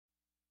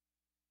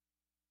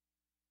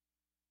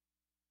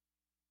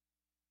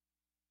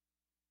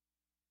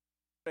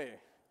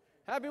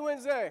Happy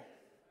Wednesday.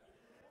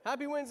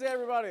 Happy Wednesday,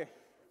 everybody.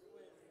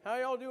 How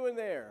y'all doing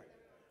there?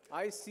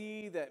 I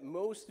see that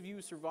most of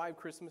you survived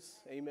Christmas.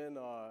 Amen.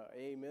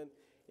 Amen.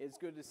 It's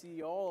good to see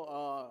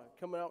y'all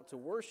coming out to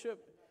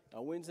worship.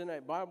 Wednesday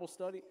night Bible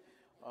study.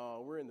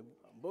 We're in the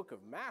book of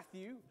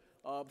Matthew.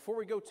 Before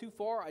we go too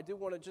far, I did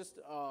want to just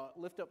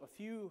lift up a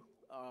few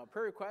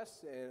prayer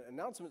requests and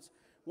announcements.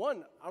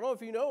 One, I don't know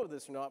if you know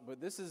this or not,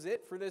 but this is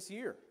it for this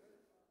year.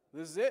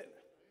 This is it.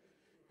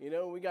 You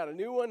know, we got a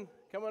new one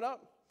coming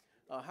up.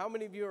 How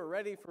many of you are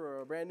ready for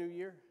a brand new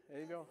year?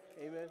 There you go.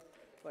 Amen.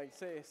 Like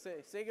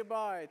say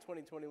goodbye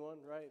 2021,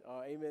 right?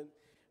 Amen.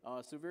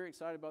 So very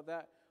excited about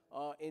that.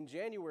 In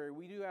January,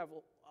 we do have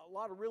a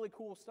lot of really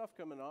cool stuff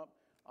coming up.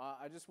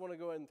 I just want to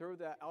go ahead and throw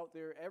that out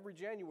there. Every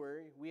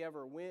January, we have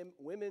our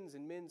women's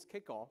and men's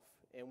kickoff,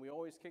 and we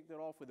always kick that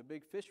off with a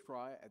big fish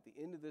fry at the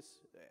end of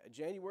this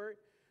January.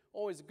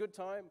 Always a good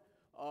time.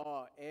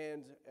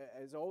 And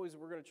as always,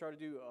 we're going to try to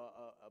do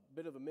a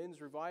bit of a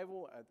men's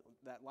revival at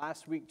that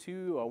last week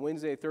too,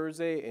 Wednesday,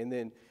 Thursday, and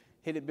then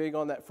hit it big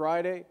on that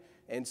Friday.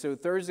 And so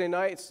Thursday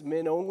nights,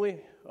 men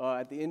only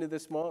at the end of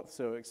this month.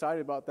 So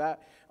excited about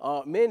that.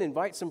 Men,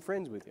 invite some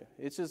friends with you.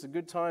 It's just a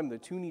good time to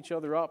tune each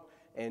other up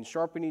and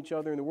sharpen each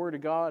other in the Word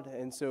of God.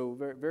 And so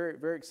very, very,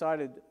 very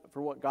excited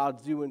for what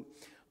God's doing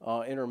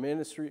in our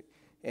ministry.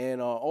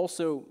 And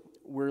also,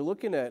 we're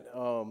looking at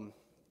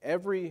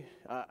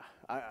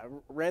I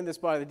ran this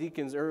by the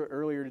deacons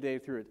earlier today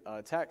through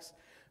a text,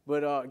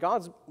 but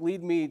God's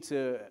lead me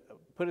to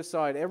put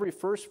aside every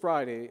first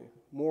Friday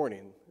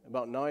morning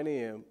about 9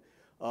 a.m.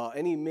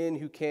 Any men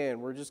who can,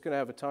 we're just going to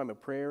have a time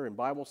of prayer and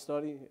Bible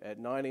study at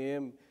 9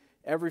 a.m.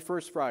 every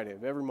first Friday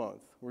of every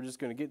month. We're just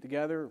going to get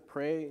together,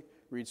 pray,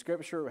 read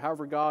Scripture,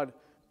 however God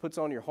puts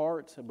on your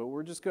heart, but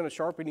we're just going to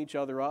sharpen each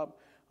other up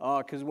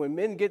because when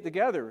men get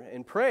together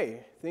and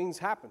pray, things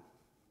happen.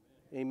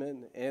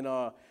 Amen.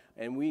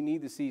 And we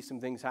need to see some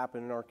things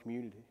happen in our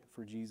community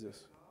for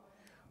Jesus.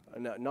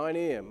 9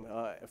 a.m.,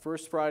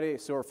 first Friday.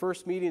 So our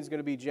first meeting is going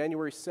to be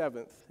January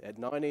 7th at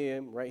 9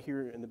 a.m. right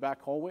here in the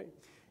back hallway.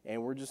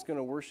 And we're just going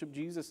to worship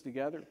Jesus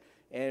together.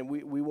 And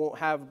we won't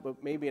have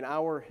but maybe an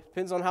hour.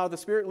 Depends on how the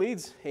Spirit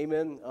leads.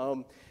 Amen.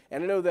 And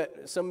I know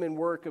that some men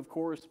work, of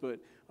course, but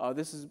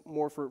this is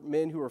more for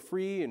men who are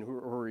free and who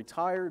are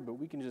retired. But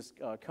we can just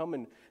come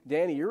and,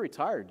 Danny, you're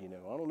retired, you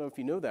know. I don't know if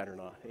you know that or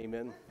not.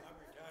 Amen.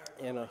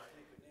 And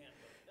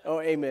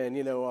oh, amen.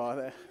 You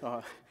know,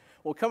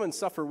 well, come and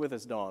suffer with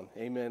us, Dawn.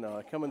 Amen.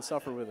 Come and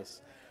suffer with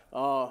us.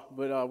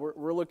 But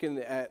we're looking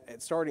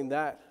at starting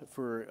that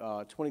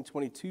for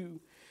 2022.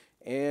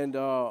 And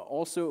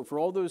also, for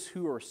all those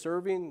who are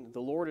serving the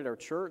Lord at our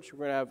church, we're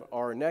going to have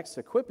our next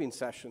equipping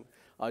session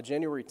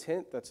January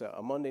 10th. That's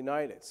a Monday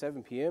night at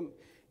 7 p.m.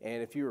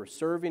 And if you are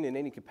serving in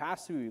any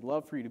capacity, we'd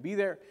love for you to be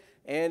there.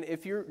 And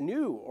if you're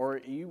new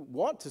or you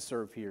want to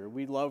serve here,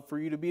 we'd love for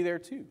you to be there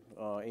too.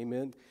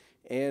 Amen.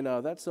 And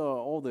that's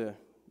all the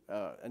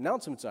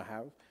announcements I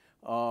have.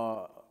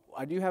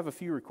 I do have a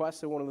few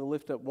requests I wanted to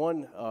lift up.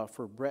 One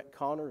for Brett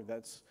Connor.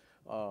 That's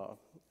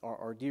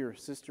our dear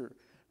sister,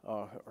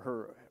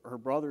 her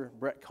brother,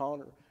 Brett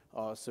Connor.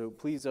 So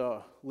please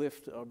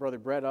lift Brother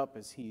Brett up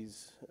as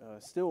he's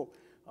still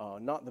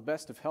not the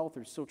best of health.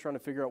 They're still trying to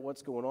figure out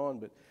what's going on.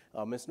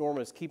 But Miss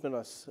Norma is keeping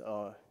us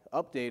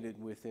updated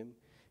with him.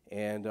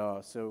 And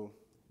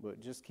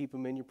but just keep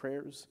him in your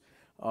prayers.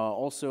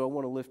 Also, I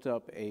want to lift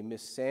up a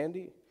Miss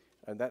Sandy,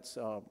 and that's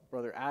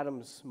Brother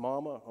Adam's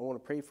mama. I want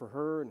to pray for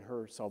her and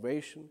her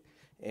salvation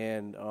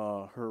and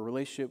her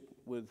relationship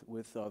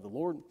with the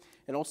Lord.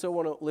 And also, I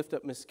want to lift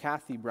up Miss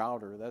Kathy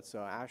Browder. That's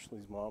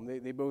Ashley's mom.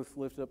 They both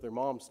lifted up their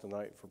moms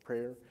tonight for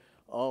prayer.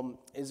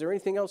 Is there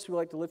anything else you'd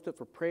like to lift up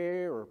for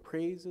prayer or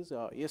praises?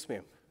 Yes,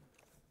 ma'am.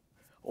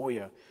 Oh,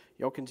 yeah.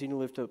 Y'all continue to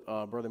lift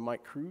up Brother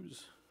Mike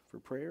Cruz for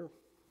prayer.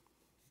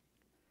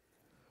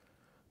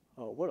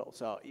 What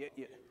else? Yeah.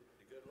 The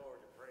good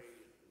Lord to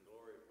praise and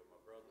glory for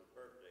my brother's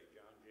birthday,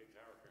 John J.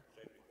 Howard,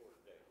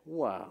 74th day.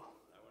 Wow.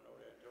 I went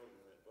over there and told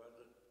him that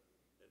wasn't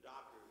the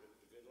doctors,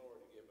 it's the good Lord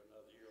to give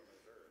another year on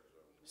this earth.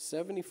 So.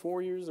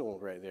 74 years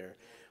old right there.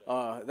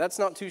 That's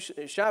not too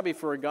shabby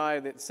for a guy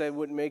that said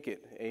wouldn't make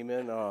it.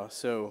 Amen.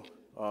 So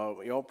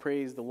we all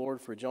praise the Lord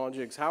for John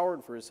J.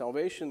 Howard, for his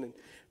salvation, and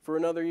for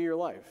another year of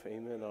life.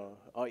 Amen.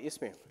 Yes,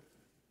 ma'am.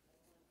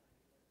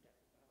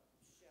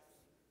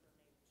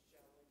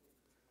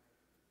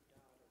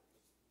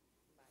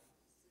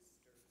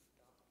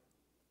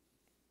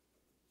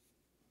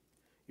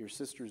 Your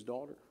sister's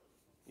daughter?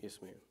 Yes,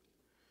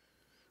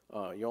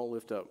 ma'am. Y'all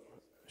lift up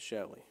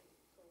Shelly.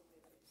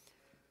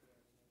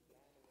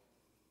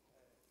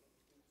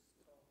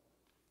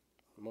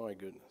 My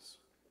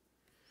goodness.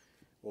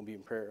 We'll be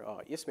in prayer.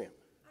 Yes, ma'am.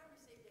 I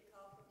received a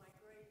call from my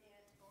great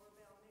aunt,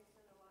 Orville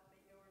Nixon, a lot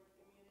bigger in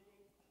the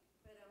community.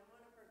 But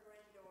one of her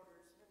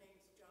granddaughters, her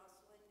name's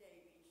Jocelyn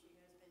Davies, she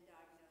has been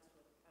diagnosed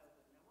with COVID.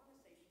 And I want to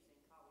say she's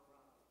in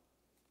Colorado.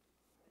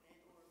 But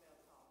Aunt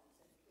Orville called and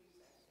said, please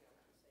ask y'all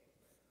to say a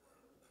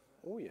prayer.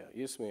 Oh, yeah.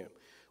 Yes, ma'am.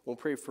 We'll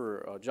pray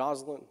for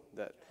Jocelyn,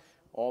 that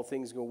all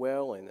things go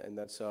well, and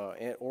that's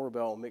Aunt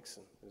Orbell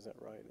Mixon. Is that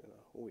right?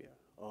 Oh,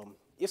 yeah.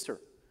 Yes, sir.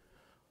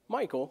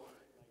 Michael.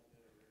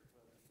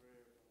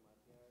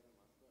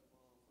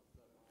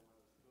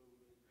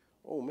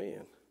 Oh,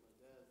 man.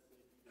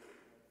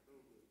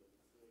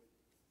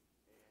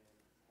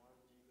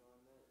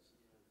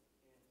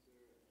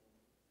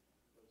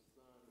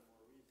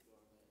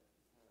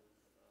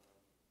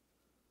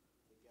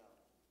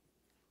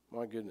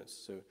 My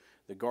goodness. So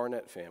the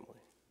Garnett family.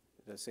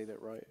 Did I say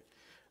that right?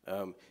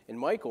 And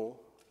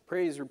Michael,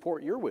 praise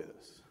report, you're with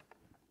us.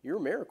 You're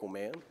a miracle,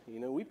 man. You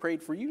know, we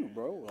prayed for you,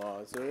 bro.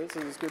 So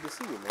it's good to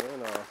see you,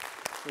 man.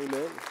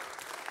 Amen.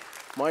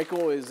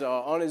 Michael is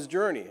on his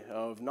journey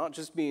of not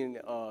just being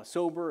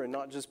sober and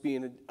not just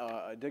being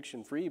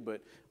addiction-free,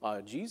 but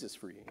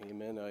Jesus-free.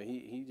 Amen.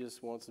 He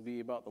just wants to be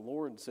about the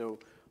Lord. So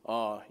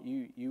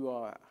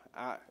you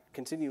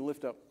continue to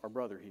lift up our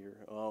brother here.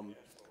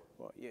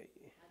 Well, yeah.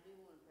 I do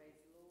want to praise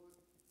the Lord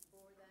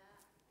for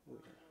that,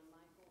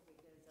 Michael,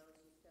 because I was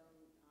just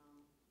telling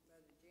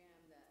Brother Jim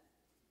that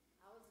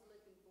I was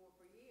looking for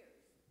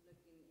years,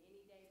 looking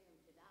any day for him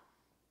to die.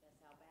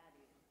 That's how bad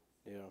he was.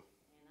 Yeah.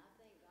 And I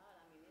thank God,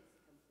 I mean, it's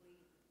a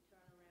complete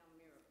turnaround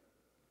miracle.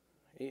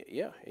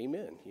 Yeah,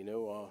 amen. You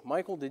know,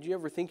 Michael, did you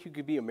ever think you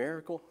could be a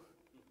miracle?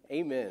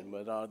 Amen.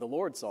 But the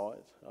Lord saw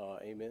it.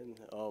 Amen.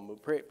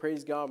 But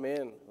praise God,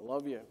 man. I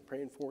love you.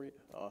 Praying for you.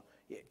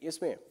 Yes,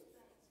 ma'am.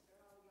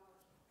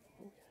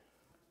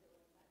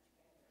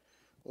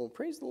 Well,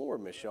 praise the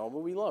Lord, Michelle. But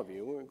we love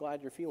you. We're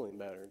glad you're feeling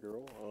better,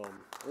 girl.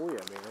 Oh,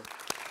 yeah, man.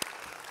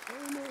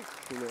 Amen.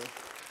 You know,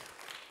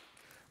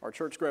 our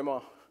church grandma.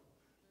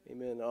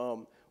 Amen.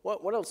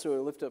 What else do we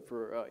lift up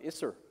for? Yes,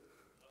 sir.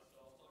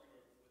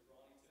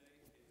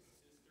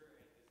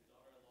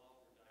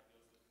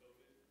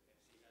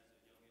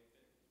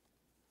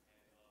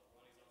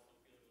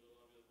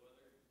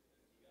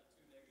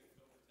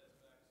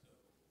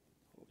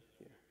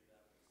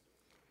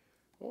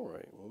 All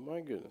right. Well,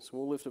 my goodness.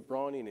 We'll lift up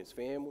Ronnie and his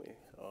family.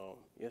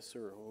 Yes,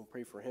 sir. We'll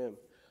pray for him.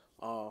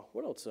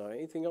 What else?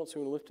 Anything else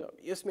we want to lift up?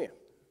 Yes, ma'am.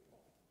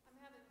 I'm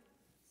having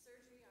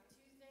surgery on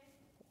Tuesday.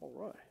 All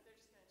right. They're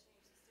just going to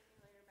change the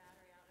stimulator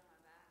battery out in my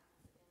back,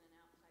 in and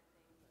out type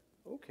thing.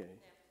 But Okay.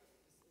 they have to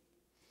put me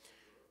to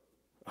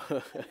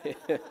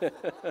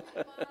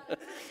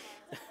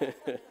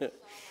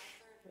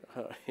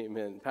sleep.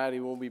 Amen.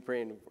 Patty, we'll be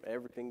praying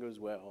everything goes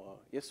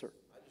well. Yes, sir.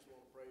 I just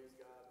want to praise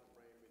God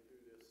for praying me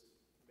through this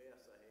mess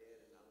I had,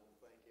 and I want to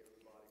thank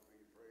everybody for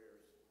your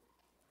prayers.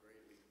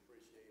 Greatly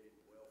appreciated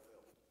and well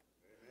felt.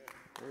 Amen.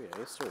 Oh, yeah.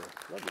 Yes, sir.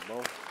 Love you, Bo.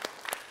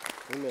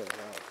 Amen.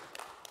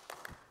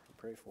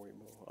 Pray for you,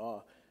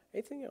 Bo.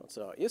 Anything else?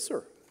 Yes,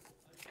 sir.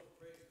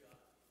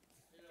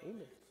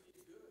 Amen.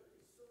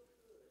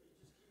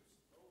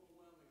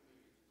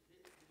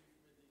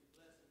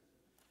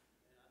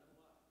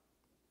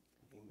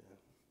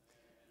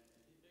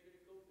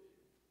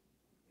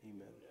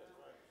 Amen.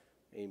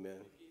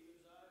 Amen.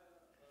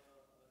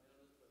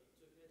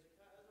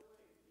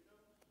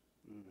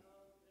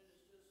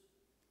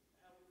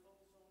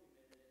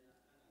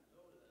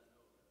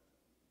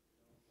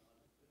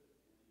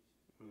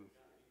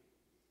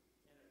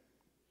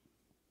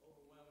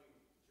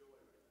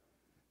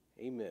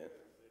 Amen.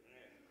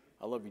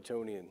 I love you,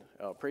 Tony, and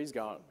praise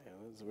God, man.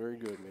 That's very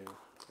good, man.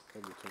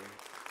 Love you, Tony.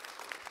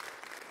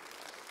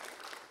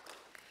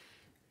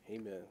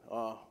 Amen.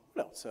 What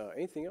else?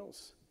 Anything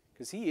else?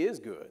 Because He is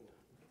good.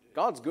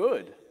 God's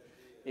good.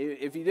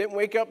 If you didn't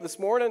wake up this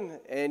morning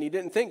and you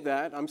didn't think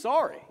that, I'm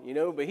sorry, you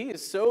know, but He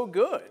is so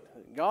good.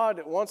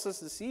 God wants us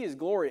to see His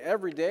glory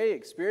every day,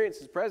 experience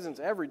His presence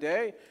every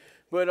day.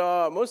 But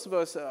most of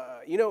us,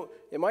 you know,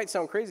 it might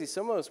sound crazy.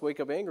 Some of us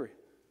wake up angry.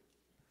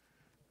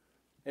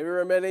 Have you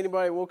ever met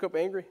anybody who woke up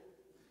angry?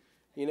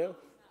 You know?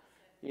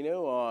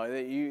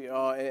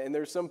 And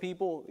there's some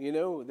people, you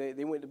know,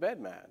 they went to bed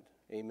mad.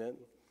 Amen.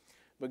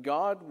 But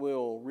God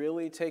will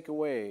really take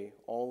away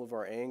all of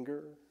our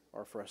anger,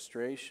 our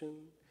frustration,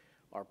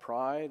 our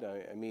pride.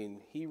 I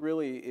mean, He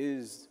really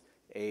is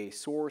a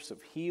source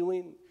of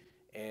healing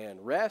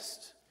and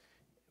rest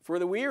for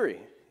the weary.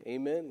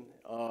 Amen.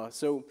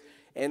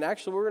 And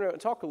actually, we're going to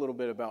talk a little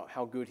bit about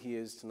how good He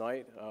is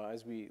tonight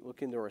as we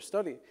look into our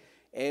study.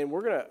 And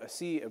we're going to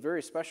see a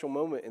very special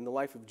moment in the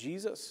life of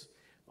Jesus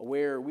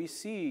where we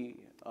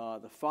see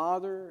the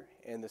Father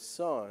and the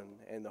Son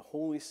and the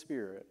Holy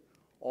Spirit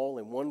all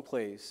in one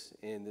place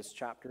in this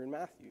chapter in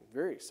Matthew.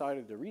 Very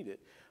excited to read it.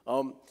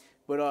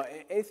 But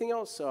anything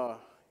else? You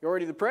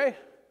ready to pray?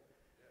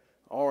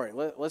 All right,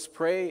 let's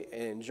pray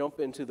and jump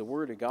into the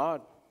Word of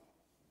God.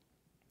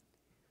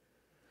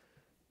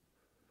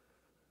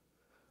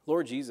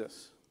 Lord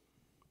Jesus,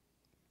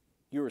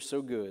 You are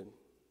so good.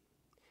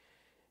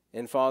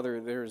 And Father,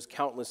 there's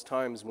countless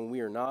times when we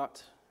are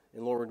not,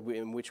 and Lord,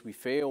 in which we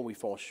fail, we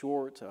fall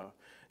short.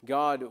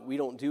 God, we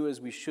don't do as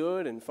we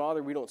should, and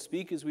Father, we don't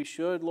speak as we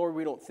should. Lord,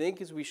 we don't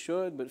think as we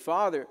should. But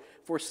Father,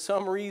 for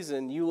some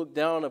reason, You look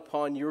down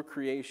upon Your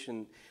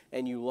creation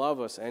and You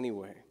love us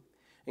anyway.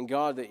 And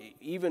God, that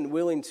even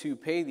willing to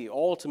pay the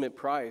ultimate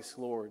price,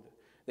 Lord,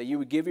 that You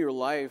would give Your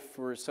life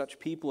for such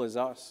people as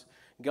us.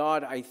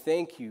 God, I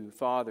thank you,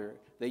 Father,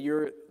 that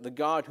you're the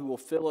God who will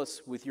fill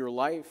us with your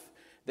life,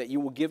 that you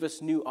will give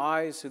us new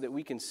eyes so that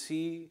we can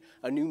see,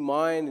 a new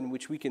mind in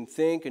which we can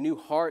think, a new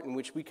heart in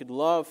which we could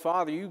love.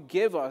 Father, you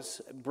give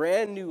us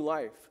brand new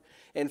life.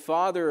 And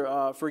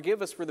Father,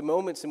 forgive us for the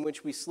moments in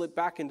which we slip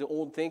back into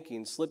old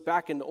thinking, slip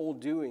back into old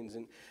doings.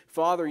 And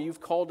Father,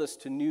 you've called us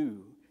to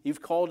new.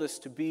 You've called us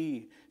to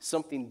be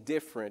something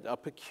different, a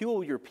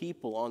peculiar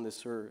people on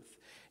this earth.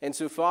 And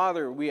so,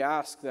 Father, we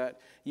ask that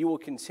you will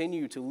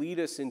continue to lead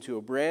us into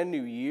a brand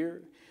new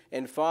year.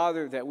 And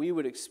Father, that we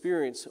would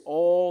experience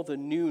all the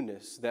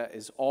newness that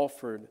is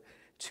offered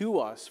to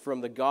us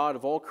from the God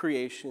of all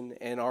creation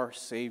and our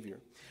Savior.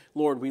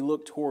 Lord, we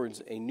look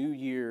towards a new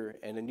year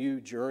and a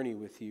new journey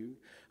with you.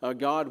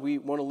 God, we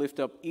want to lift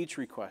up each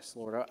request,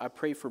 Lord. I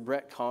pray for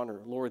Brett Connor,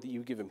 Lord, that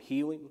you give him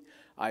healing.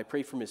 I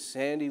pray for Miss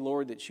Sandy,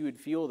 Lord, that she would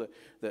feel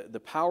the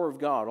power of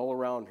God all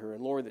around her.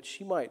 And Lord, that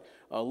she might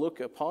look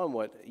upon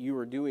what you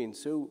are doing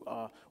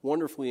so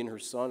wonderfully in her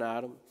son,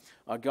 Adam.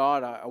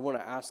 God, I want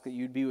to ask that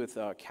you'd be with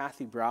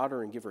Kathy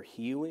Browder and give her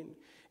healing.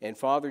 And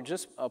Father,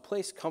 just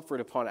place comfort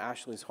upon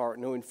Ashley's heart,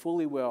 knowing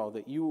fully well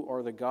that you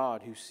are the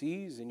God who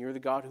sees and you're the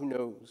God who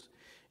knows,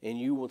 and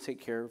you will take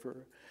care of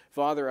her.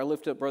 Father, I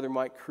lift up Brother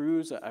Mike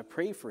Cruz. I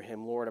pray for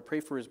him, Lord. I pray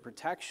for his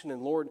protection,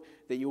 and Lord,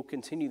 that you'll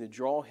continue to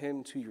draw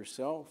him to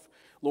yourself.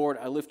 Lord,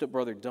 I lift up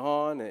Brother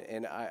Don,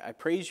 and I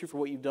praise you for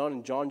what you've done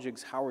in John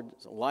Jiggs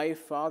Howard's life.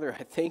 Father,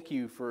 I thank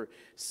you for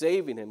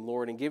saving him,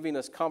 Lord, and giving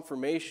us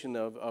confirmation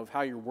of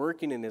how you're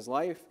working in his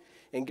life.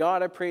 And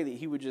God, I pray that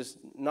he would just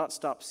not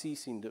stop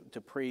ceasing to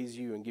praise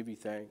you and give you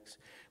thanks.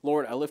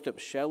 Lord, I lift up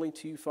Shelley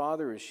to you,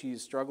 Father, as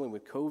she's struggling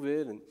with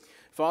COVID. And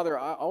Father,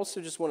 I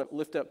also just want to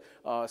lift up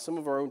some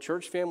of our own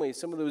church family,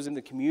 some of those in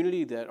the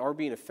community that are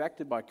being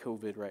affected by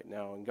COVID right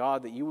now. And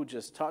God, that you would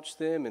just touch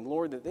them, and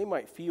Lord, that they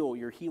might feel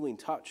your healing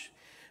touch.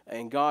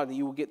 And God, that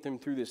you will get them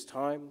through this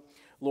time.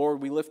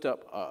 Lord, we lift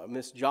up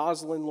Miss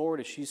Jocelyn,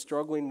 Lord, as she's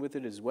struggling with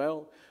it as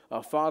well.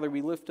 Father,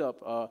 we lift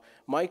up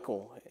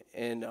Michael,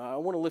 and I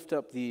want to lift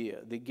up the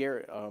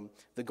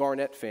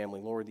Garnett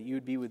family, Lord, that you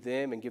would be with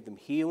them and give them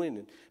healing.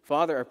 And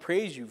Father, I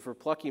praise you for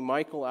plucking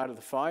Michael out of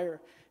the fire,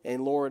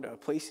 and Lord,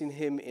 placing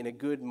him in a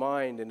good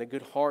mind and a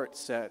good heart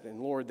set, and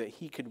Lord, that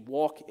he could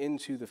walk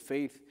into the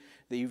faith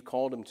that you've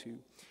called him to.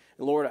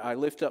 And Lord, I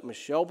lift up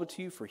Michelle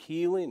to you for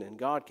healing, and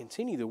God,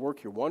 continue to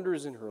work your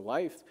wonders in her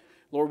life.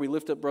 Lord, we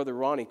lift up Brother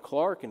Ronnie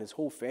Clark and his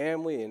whole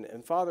family.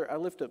 And Father, I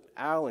lift up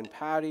Al and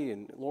Patty.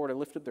 And Lord, I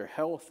lift up their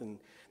health and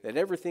that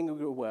everything will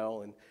go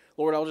well. And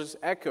Lord, I'll just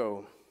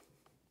echo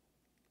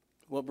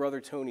what Brother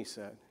Tony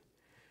said.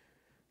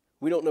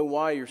 We don't know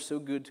why you're so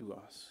good to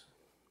us.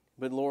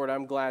 But Lord,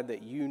 I'm glad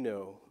that you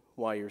know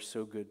why you're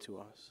so good to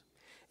us.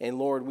 And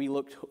Lord, we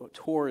look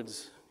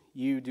towards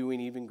you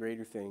doing even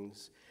greater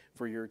things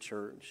for your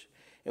church.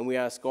 And we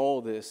ask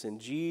all this in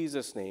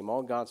Jesus' name.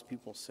 All God's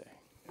people say.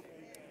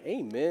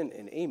 Amen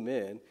and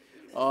amen.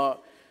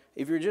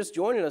 If you're just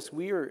joining us,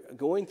 we are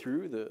going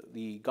through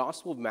the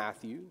Gospel of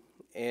Matthew,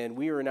 and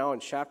we are now in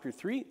chapter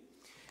 3,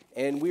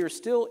 and we are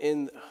still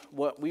in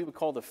what we would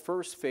call the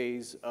first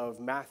phase of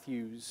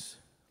Matthew's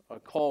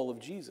call of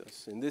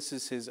Jesus, and this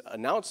is his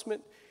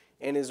announcement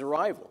and his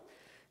arrival.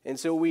 And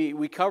so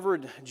we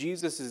covered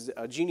Jesus'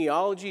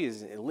 genealogy,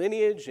 his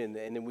lineage, and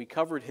then we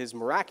covered his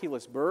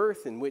miraculous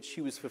birth in which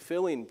he was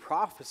fulfilling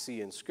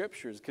prophecy in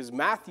scriptures. Because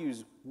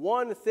Matthew's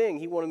one thing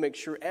he wanted to make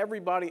sure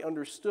everybody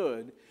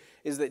understood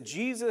is that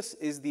Jesus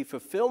is the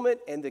fulfillment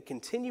and the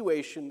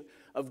continuation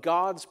of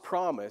God's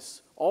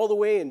promise all the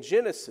way in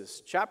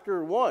Genesis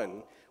chapter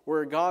 1,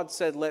 where God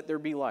said, "Let there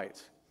be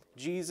light."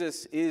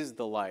 Jesus is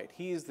the light.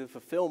 He is the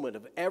fulfillment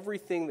of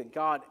everything that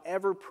God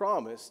ever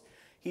promised.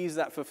 He's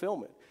that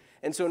fulfillment.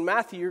 And so in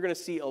Matthew, you're going to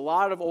see a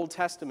lot of Old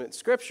Testament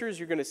scriptures.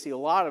 You're going to see a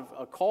lot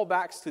of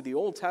callbacks to the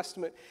Old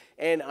Testament.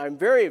 And I'm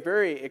very,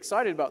 very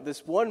excited about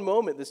this one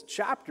moment, this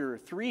chapter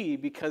 3,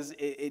 because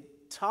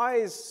it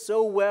ties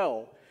so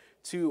well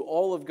to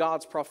all of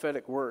God's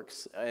prophetic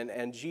works.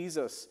 And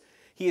Jesus,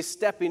 he is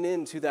stepping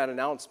into that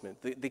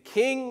announcement. The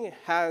king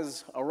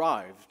has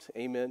arrived.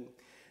 Amen.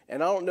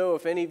 And I don't know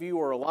if any of you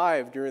were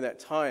alive during that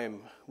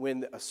time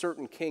when a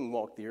certain king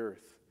walked the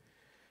earth.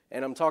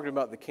 And I'm talking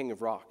about the king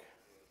of rock.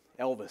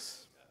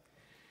 Elvis.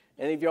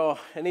 Any of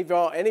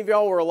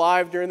y'all were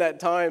alive during that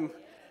time?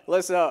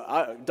 Let's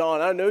Don,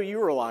 I know you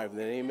were alive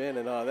then, amen.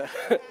 And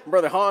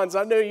Brother Hans,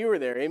 I know you were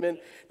there, amen.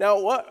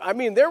 Now,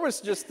 there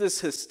was just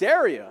this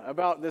hysteria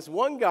about this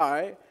one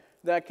guy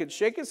that could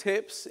shake his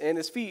hips and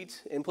his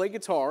feet and play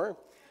guitar,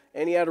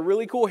 and he had a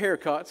really cool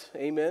haircut,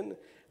 amen.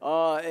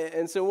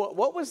 And so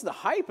what was the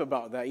hype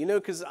about that?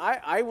 Because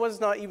I was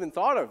not even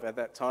thought of at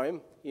that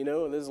time,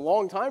 this is a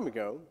long time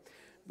ago.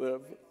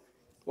 But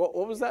what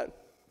was that?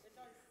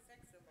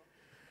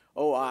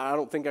 Oh, I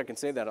don't think I can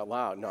say that out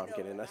loud. No, I'm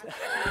kidding.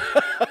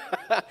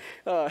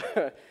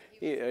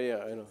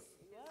 Yeah, I know.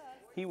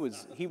 He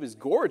was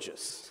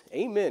gorgeous.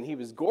 Amen. He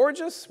was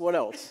gorgeous. What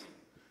else?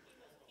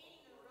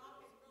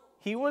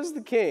 He was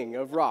the king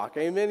of rock.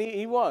 Amen.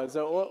 He was.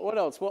 What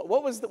else?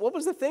 What was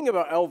the thing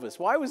about Elvis?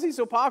 Why was he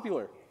so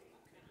popular?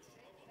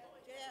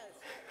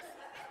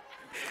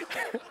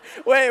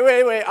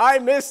 Wait. I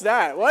missed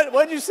that.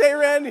 What'd you say,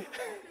 Randy?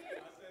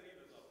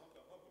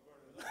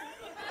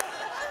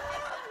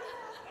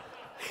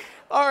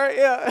 All right,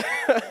 yeah.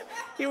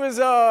 He was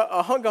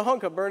a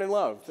hunk of burning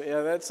love.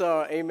 Yeah, that's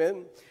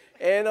amen.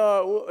 And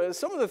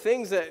some of the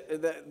things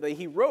that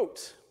he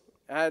wrote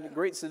had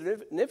great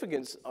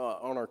significance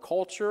on our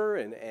culture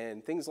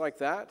and things like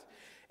that.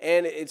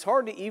 And it's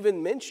hard to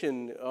even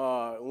mention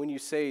when you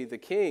say the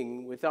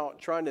king without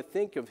trying to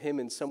think of him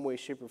in some way,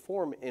 shape, or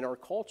form in our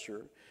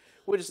culture,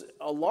 which is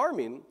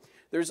alarming.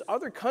 There's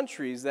other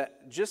countries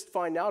that just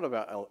find out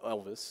about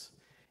Elvis.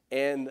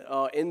 And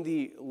in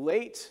the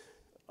late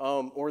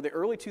or the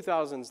early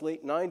 2000s,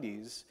 late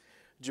 90s,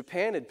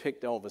 Japan had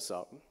picked Elvis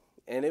up.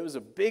 And it was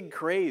a big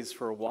craze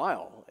for a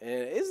while.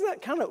 And isn't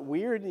that kind of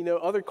weird,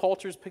 other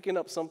cultures picking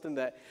up something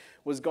that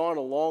was gone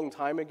a long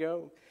time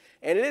ago?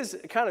 And it is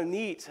kind of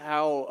neat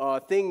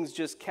how things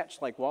just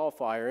catch like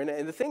wildfire.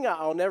 And the thing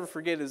I'll never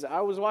forget is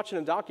I was watching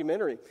a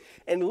documentary,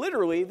 and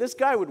literally this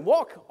guy would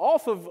walk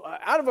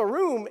out of a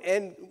room,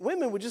 and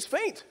women would just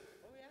faint.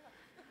 Oh,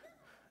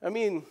 yeah. I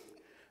mean,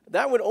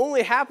 that would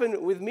only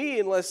happen with me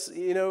unless,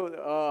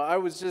 I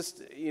was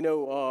just,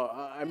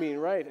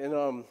 right.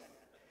 And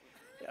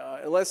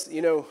unless,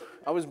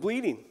 I was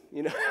bleeding,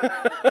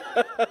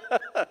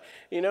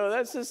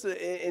 that's just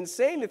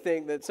insane to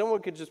think that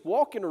someone could just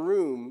walk in a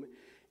room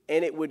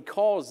and it would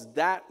cause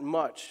that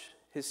much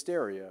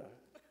hysteria.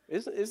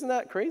 Isn't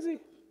that crazy?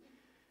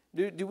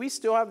 Do we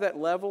still have that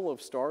level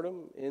of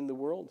stardom in the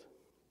world?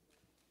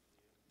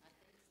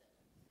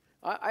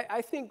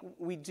 I think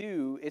we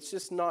do. It's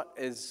just not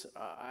as,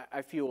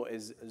 I feel,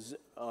 as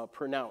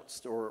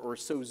pronounced or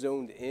so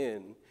zoned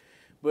in.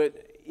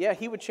 But, yeah,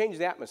 he would change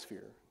the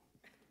atmosphere.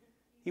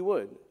 He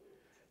would.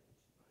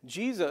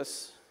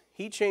 Jesus,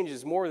 he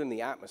changes more than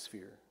the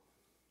atmosphere.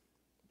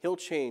 He'll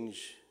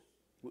change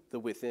the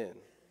within.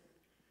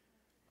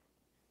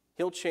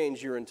 He'll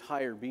change your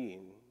entire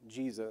being,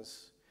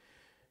 Jesus.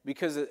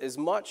 Because as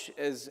much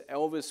as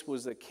Elvis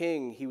was a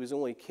king, he was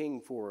only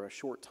king for a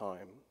short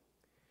time.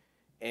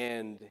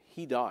 And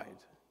he died.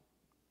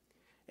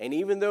 And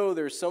even though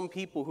there's some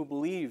people who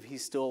believe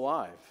he's still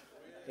alive,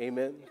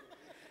 amen,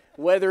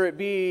 whether it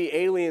be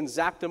aliens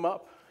zapped him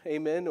up,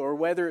 amen, or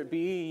whether it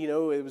be,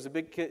 it was a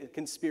big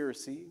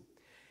conspiracy,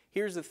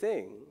 here's the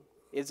thing.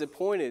 It's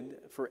appointed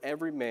for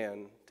every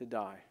man to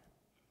die,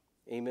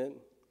 amen.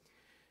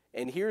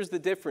 And here's the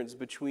difference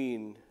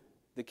between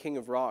the King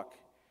of Rock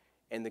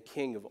and the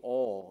King of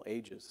all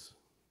ages,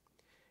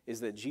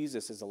 is that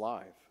Jesus is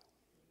alive.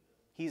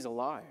 He's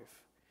alive.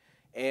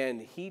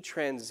 And he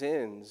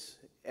transcends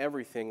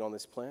everything on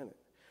this planet.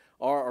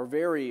 Our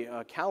very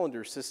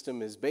calendar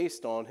system is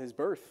based on his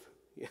birth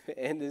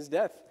and his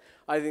death.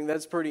 I think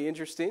that's pretty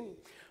interesting.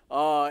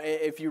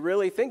 If you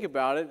really think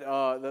about it,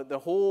 the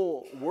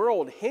whole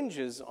world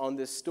hinges on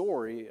this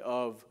story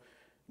of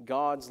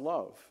God's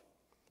love.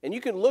 And you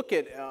can look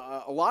at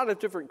a lot of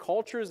different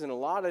cultures and a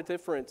lot of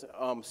different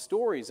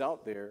stories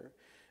out there,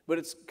 but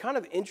it's kind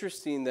of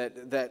interesting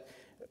that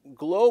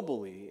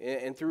globally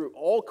and through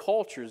all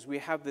cultures, we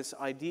have this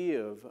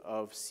idea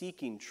of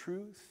seeking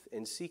truth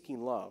and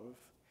seeking love.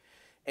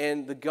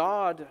 And the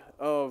God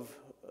of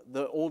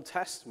the Old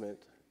Testament,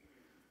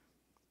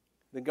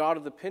 the God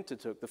of the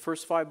Pentateuch, the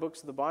first 5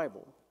 books of the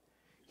Bible,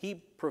 he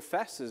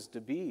professes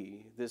to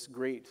be this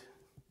great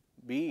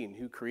being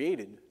who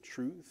created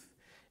truth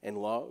and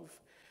love.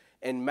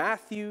 And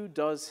Matthew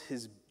does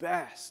his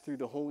best through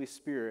the Holy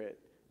Spirit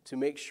to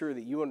make sure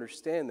that you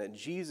understand that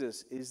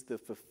Jesus is the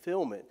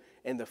fulfillment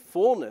and the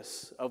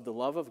fullness of the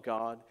love of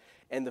God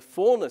and the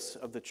fullness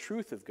of the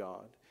truth of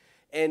God.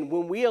 And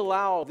when we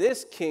allow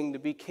this king to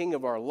be king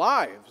of our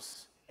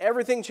lives,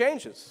 everything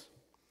changes.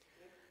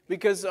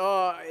 Because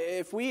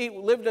if we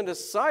lived in a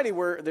society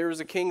where there was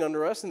a king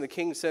under us and the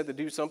king said to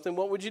do something,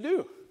 what would you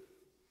do?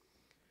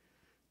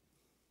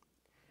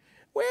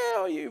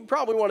 Well, you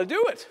probably want to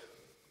do it.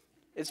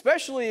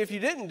 Especially if you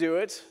didn't do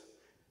it,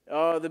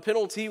 the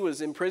penalty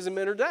was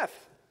imprisonment or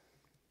death.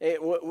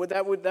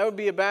 That would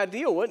be a bad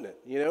deal, wouldn't it?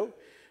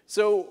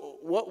 So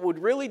what would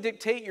really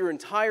dictate your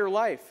entire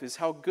life is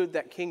how good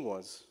that king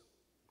was.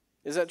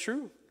 Is that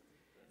true?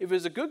 If it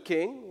was a good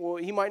king, well,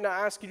 he might not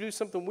ask you to do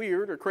something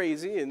weird or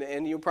crazy,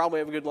 and you'll probably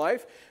have a good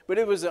life. But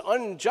if it was an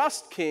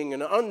unjust king,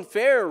 an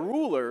unfair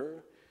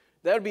ruler,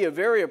 that would be a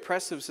very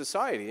oppressive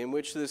society in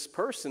which this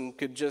person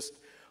could just,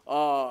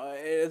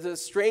 it's the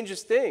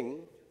strangest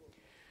thing.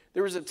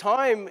 There was a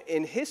time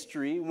in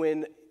history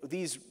when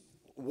these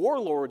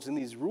warlords and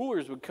these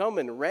rulers would come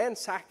and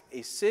ransack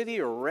a city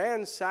or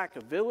ransack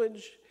a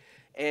village,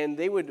 and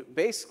they would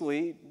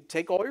basically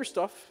take all your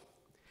stuff,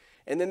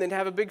 and then they'd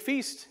have a big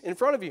feast in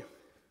front of you.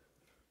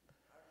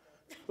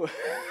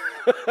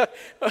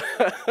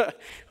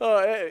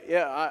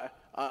 Yeah,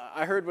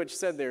 I heard what you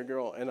said there,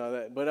 girl, and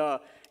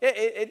but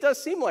it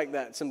does seem like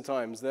that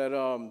sometimes, that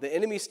the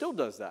enemy still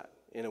does that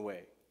in a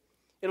way.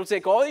 It'll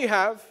take all you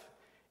have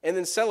and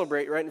then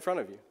celebrate right in front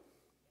of you.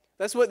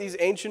 That's what these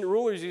ancient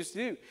rulers used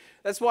to do.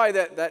 That's why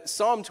that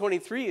Psalm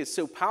 23 is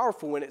so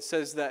powerful when it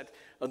says that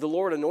The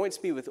Lord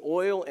anoints me with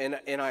oil,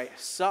 and I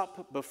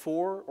sup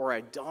before, or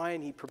I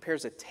dine. He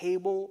prepares a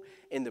table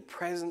in the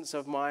presence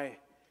of my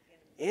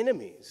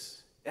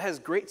enemies. It has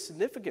great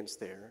significance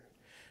there.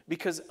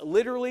 Because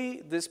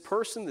literally, this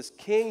person, this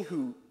king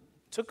who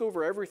took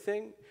over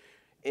everything,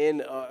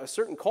 in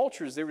certain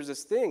cultures, there was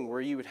this thing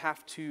where you would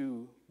have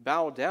to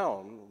bow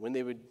down when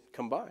they would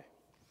come by.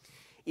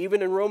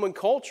 Even in Roman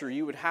culture,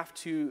 you would have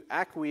to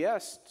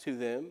acquiesce to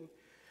them.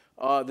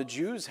 The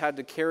Jews had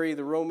to carry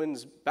the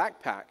Romans'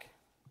 backpack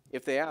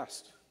if they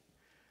asked.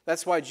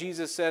 That's why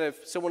Jesus said,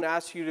 if someone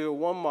asks you to go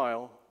 1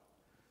 mile,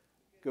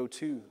 go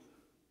 2.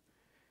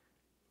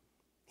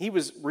 He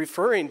was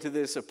referring to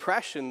this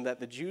oppression that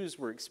the Jews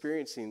were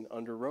experiencing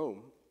under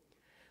Rome.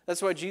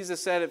 That's why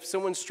Jesus said, if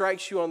someone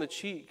strikes you on the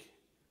cheek,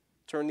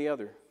 turn the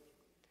other.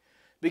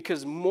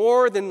 Because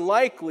more than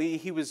likely,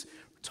 he was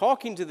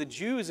talking to the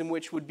Jews, in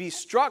which would be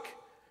struck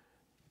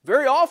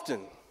very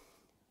often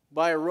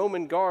by a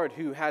Roman guard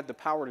who had the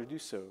power to do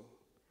so.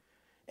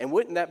 And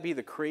wouldn't that be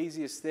the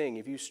craziest thing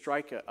if you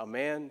strike a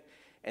man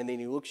and then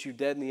he looks you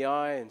dead in the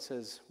eye and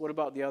says, what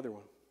about the other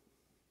one?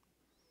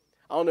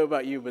 I don't know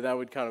about you, but that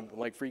would kind of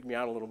like freak me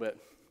out a little bit.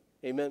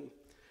 Amen.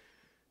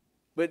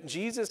 But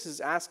Jesus is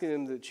asking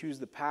them to choose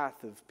the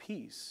path of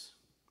peace,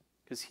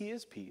 because he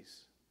is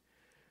peace.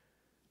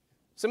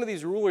 Some of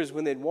these rulers,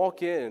 when they'd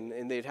walk in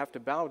and they'd have to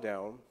bow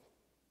down,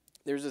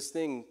 there's this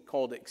thing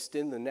called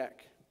extend the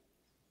neck.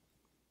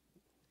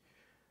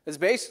 It's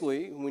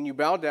basically when you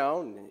bow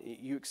down,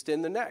 you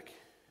extend the neck,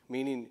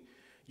 meaning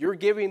you're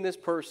giving this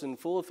person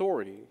full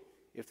authority.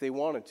 If they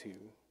wanted to,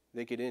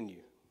 they could end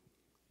you.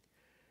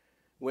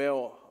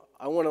 Well,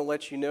 I want to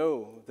let you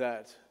know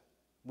that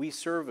we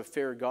serve a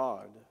fair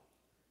God,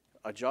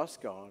 a just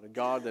God, a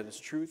God that is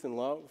truth and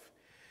love.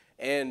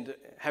 And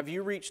have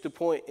you reached a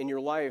point in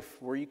your life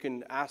where you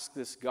can ask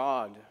this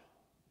God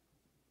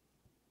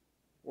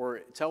or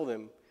tell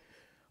them,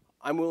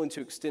 I'm willing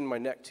to extend my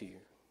neck to you.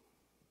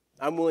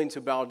 I'm willing to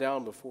bow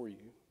down before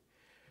you.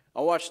 I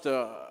watched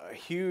a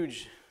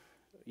huge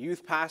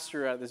youth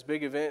pastor at this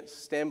big event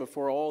stand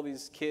before all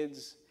these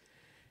kids,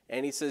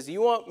 and he says,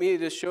 you want me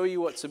to show you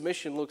what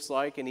submission looks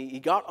like? And he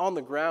got on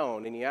the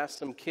ground, and he asked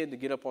some kid to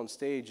get up on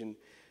stage, and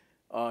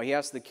he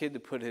asked the kid to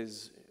put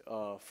his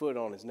foot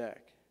on his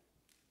neck.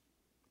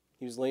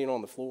 He was laying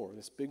on the floor,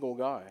 this big old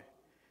guy.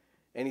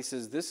 And he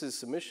says, this is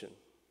submission.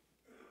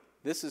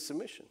 This is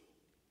submission.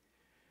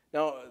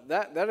 Now,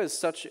 that is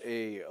such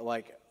a,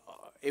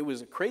 it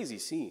was a crazy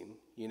scene,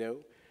 you know.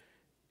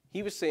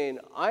 He was saying,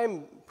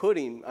 I'm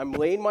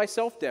laying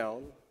myself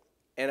down,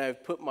 and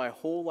I've put my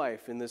whole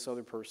life in this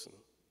other person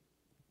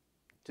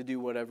to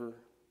do whatever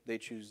they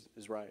choose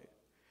is right.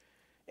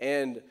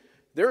 And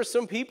there are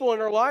some people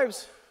in our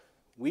lives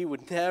we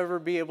would never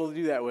be able to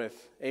do that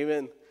with.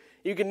 Amen.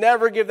 You can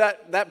never give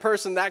that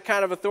person that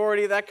kind of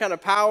authority, that kind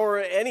of power,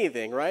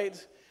 anything,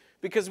 right?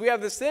 Because we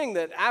have this thing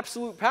that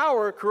absolute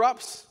power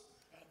corrupts.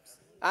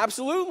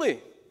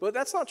 Absolutely. But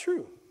that's not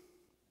true.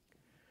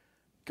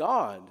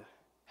 God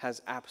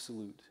has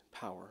absolute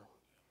power,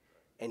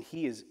 and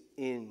he is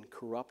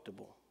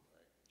incorruptible.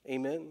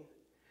 Amen?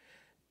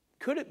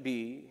 Could it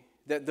be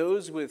that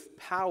those with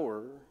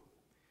power,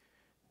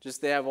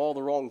 just they have all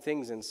the wrong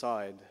things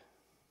inside?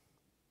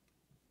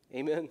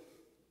 Amen?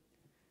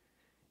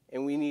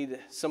 And we need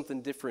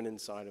something different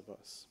inside of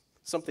us,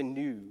 something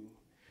new,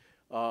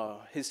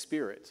 his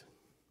Spirit.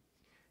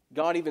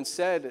 God even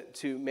said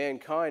to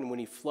mankind when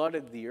he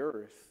flooded the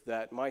earth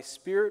that my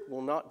Spirit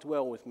will not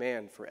dwell with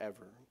man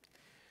forever.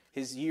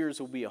 His years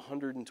will be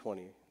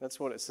 120. That's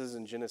what it says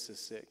in Genesis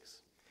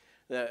 6.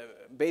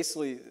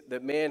 Basically,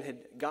 that man had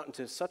gotten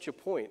to such a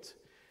point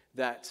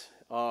that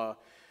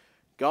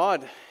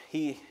God,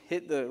 he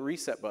hit the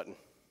reset button.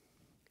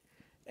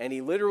 And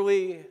he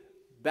literally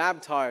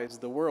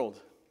baptized the world.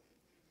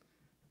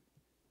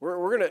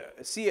 We're going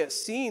to see a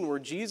scene where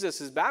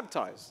Jesus is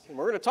baptized. And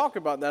we're going to talk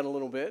about that a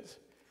little bit,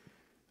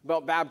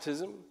 about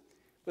baptism.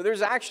 But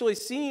there's actually a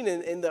scene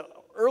in the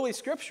early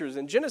scriptures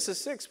in Genesis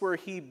 6 where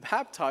he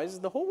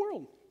baptized the whole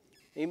world.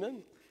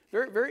 Amen.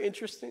 Very, very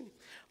interesting.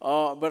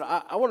 But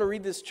I want to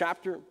read this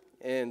chapter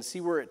and see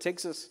where it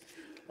takes us.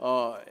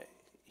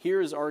 Here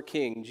is our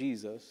King,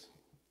 Jesus,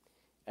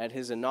 at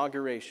his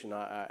inauguration,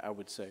 I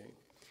would say.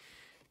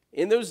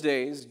 In those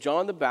days,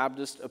 John the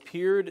Baptist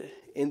appeared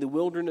in the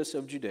wilderness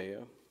of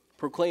Judea,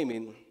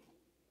 proclaiming,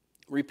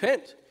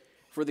 repent,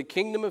 for the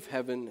kingdom of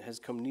heaven has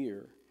come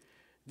near.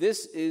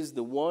 This is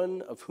the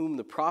one of whom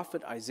the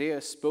prophet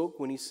Isaiah spoke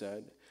when he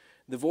said,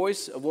 the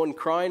voice of one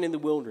crying in the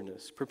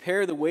wilderness,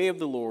 prepare the way of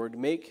the Lord,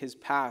 make his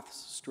paths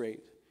straight.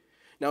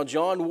 Now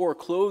John wore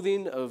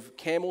clothing of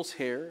camel's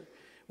hair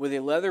with a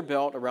leather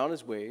belt around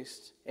his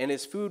waist, and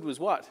his food was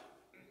what?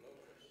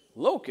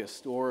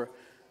 Locust, or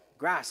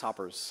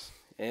grasshoppers,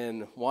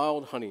 and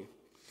wild honey.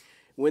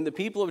 When the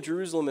people of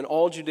Jerusalem and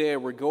all Judea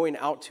were going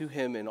out to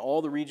him in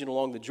all the region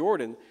along the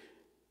Jordan,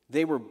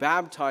 they were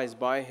baptized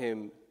by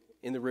him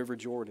in the river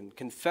Jordan,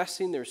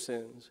 confessing their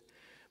sins.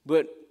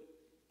 But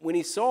when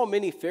he saw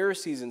many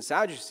Pharisees and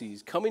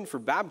Sadducees coming for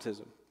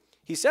baptism,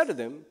 he said to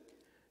them,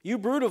 you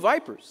brood of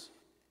vipers,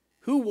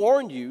 Who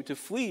warned you to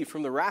flee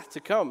from the wrath to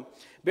come?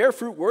 Bear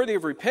fruit worthy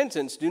of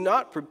repentance. Do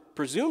not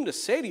presume to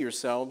say to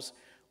yourselves,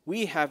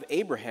 we have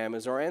Abraham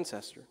as our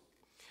ancestor.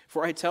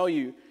 For I tell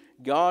you,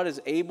 God is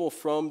able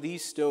from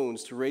these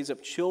stones to raise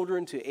up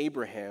children to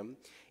Abraham.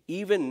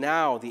 Even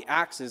now the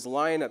axe is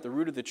lying at the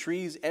root of the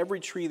trees. Every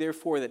tree,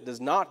 therefore, that does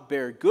not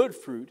bear good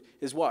fruit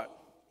is what?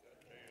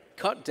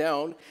 Cut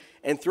down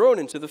and thrown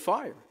into the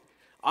fire.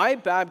 I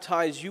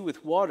baptize you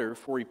with water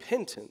for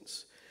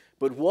repentance,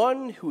 but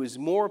one who is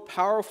more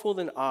powerful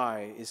than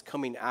I is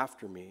coming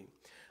after me.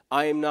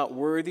 I am not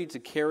worthy to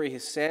carry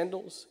his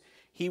sandals.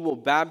 He will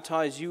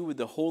baptize you with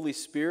the Holy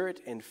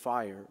Spirit and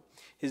fire.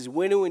 His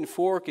winnowing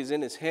fork is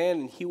in his hand,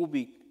 and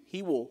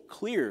he will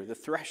clear the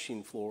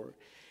threshing floor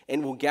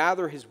and will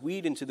gather his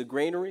wheat into the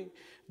granary,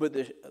 but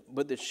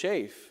the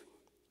chaff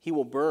he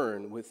will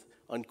burn with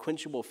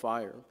unquenchable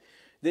fire.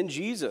 Then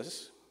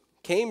Jesus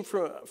came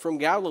from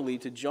Galilee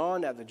to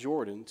John at the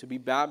Jordan to be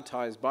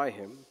baptized by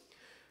him.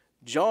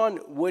 John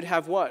would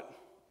have what?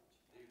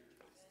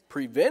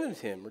 Prevented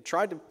him or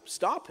tried to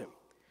stop him,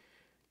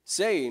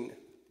 saying,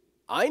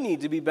 I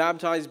need to be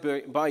baptized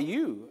by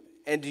you,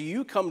 and do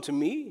you come to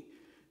me?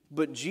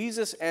 But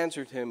Jesus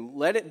answered him,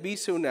 let it be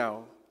so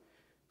now,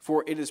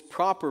 for it is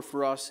proper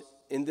for us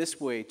in this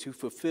way to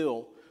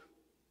fulfill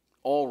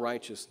all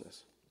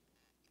righteousness.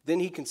 Then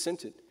he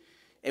consented.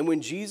 And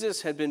when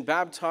Jesus had been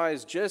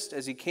baptized, just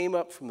as he came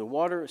up from the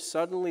water,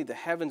 suddenly the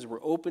heavens were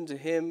opened to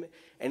him,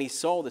 and he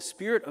saw the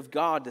Spirit of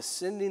God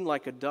descending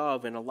like a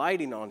dove and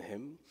alighting on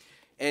him.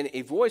 And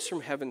a voice from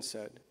heaven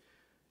said,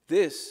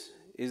 this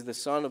is the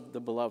Son of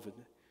the Beloved,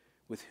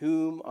 with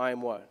whom I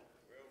am what?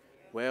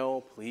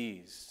 Well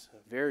pleased.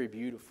 Very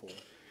beautiful.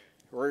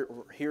 We're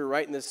here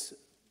right in this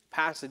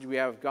passage, we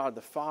have God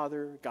the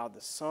Father, God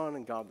the Son,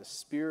 and God the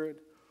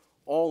Spirit,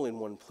 all in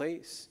one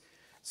place.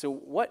 So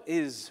what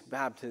is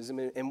baptism,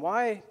 and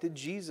why did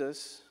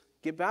Jesus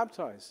get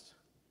baptized?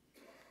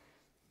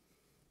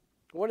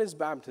 What is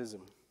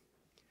baptism?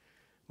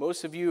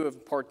 Most of you have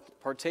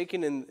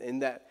partaken in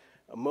that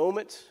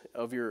moment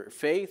of your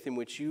faith in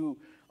which you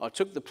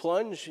took the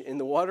plunge in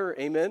the water.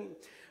 Amen.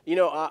 You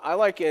know, I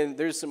like, and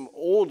there's some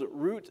old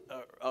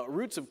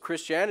roots of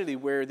Christianity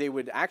where they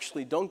would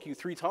actually dunk you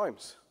 3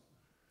 times.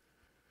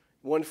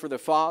 One for the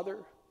Father,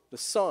 the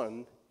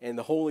Son, and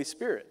the Holy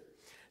Spirit.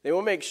 They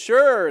will make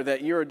sure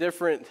that you're a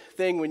different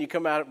thing when you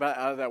come out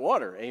of that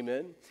water.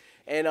 Amen.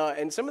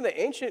 And some of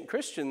the ancient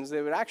Christians,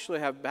 they would actually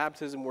have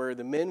baptism where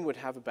the men would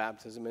have a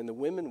baptism and the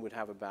women would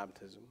have a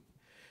baptism.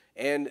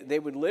 And they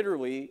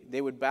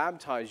would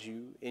baptize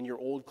you in your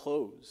old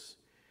clothes.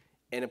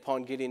 And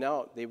upon getting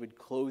out, they would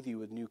clothe you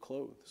with new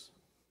clothes.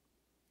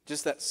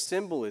 Just that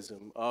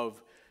symbolism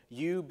of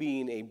you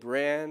being a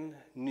brand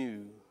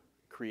new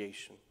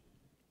creation.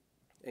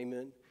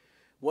 Amen.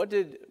 What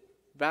did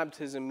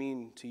baptism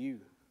mean to you?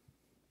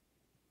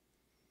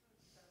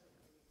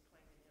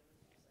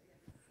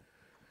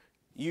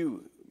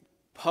 You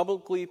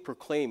publicly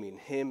proclaiming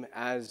him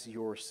as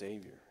your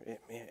Savior.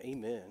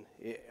 Amen.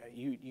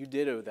 You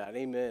ditto that.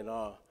 Amen.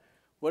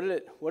 What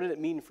did it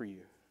mean for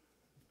you?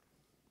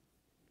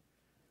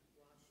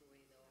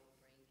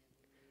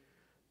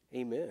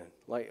 Amen.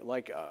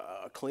 Like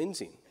a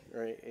cleansing,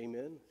 right?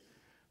 Amen.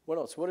 What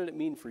else? What did it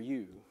mean for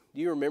you?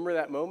 Do you remember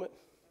that moment?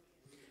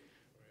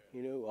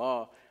 You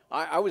know,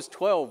 I was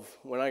 12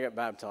 when I got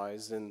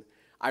baptized, and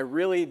I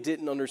really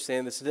didn't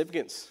understand the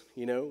significance,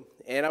 you know.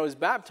 And I was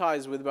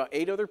baptized with about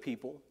 8 other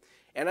people,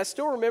 and I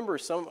still remember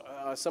some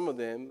of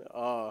them,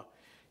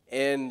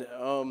 and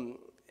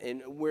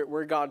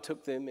where God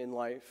took them in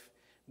life.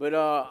 But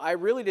I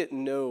really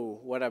didn't know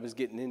what I was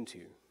getting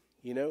into,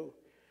 you know.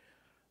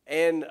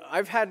 And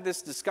I've had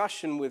this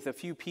discussion with a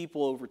few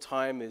people over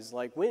time, is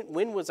like,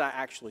 when was I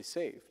actually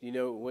saved? You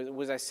know,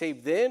 was I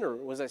saved then, or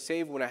was I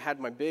saved when I had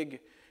my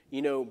big,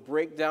 you know,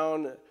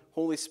 breakdown?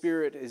 Holy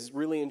Spirit is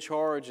really in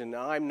charge and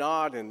I'm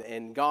not,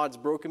 and God's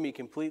broken me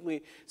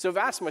completely. So I've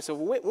asked myself,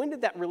 when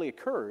did that really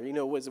occur? You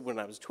know, was it when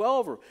I was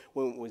 12, or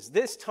when was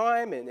this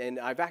time? And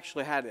I've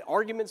actually had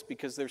arguments,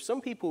 because there's some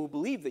people who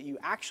believe that you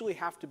actually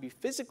have to be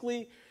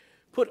physically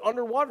put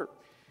underwater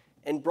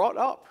and brought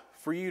up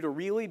for you to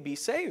really be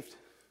saved.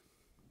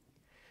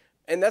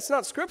 And that's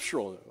not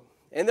scriptural, though.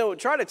 And they'll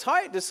try to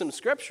tie it to some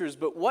scriptures,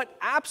 but what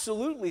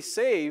absolutely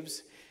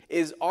saves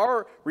is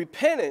our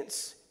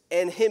repentance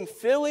and him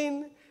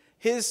filling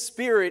his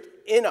Spirit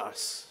in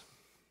us,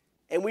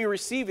 and we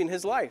receiving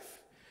his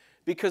life.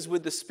 Because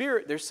with the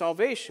Spirit, there's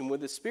salvation. With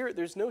the Spirit,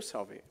 there's no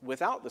salvation.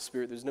 Without the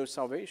Spirit, there's no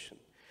salvation.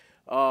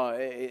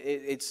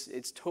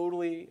 It's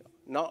totally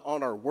not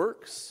on our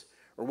works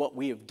or what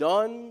we have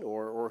done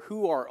or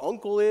who our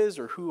uncle is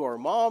or who our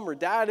mom or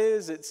dad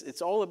is.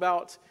 It's all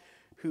about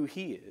who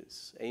he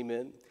is.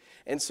 Amen.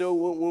 And so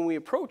when we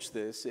approach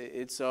this,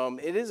 it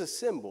is a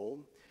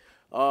symbol.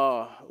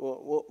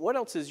 What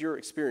else is your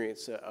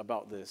experience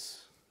about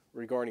this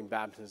regarding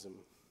baptism?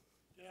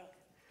 Yeah.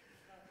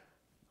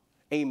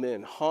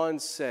 Amen.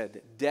 Hans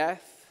said,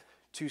 death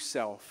to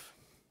self.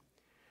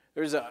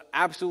 There's an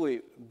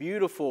absolutely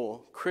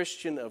beautiful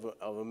Christian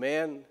of a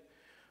man,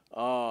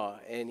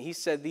 and he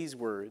said these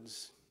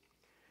words.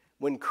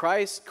 When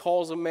Christ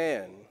calls a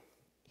man,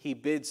 he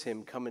bids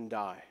him come and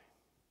die.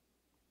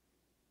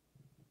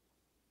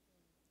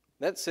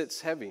 That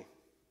sits heavy,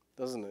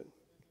 doesn't it?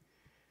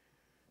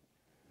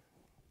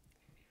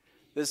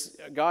 This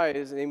guy,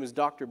 his name was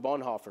Dr.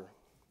 Bonhoeffer.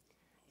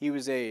 He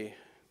was a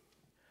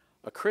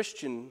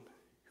Christian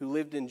who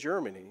lived in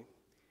Germany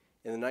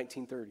in the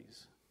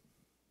 1930s.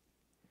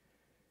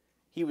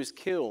 He was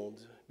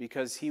killed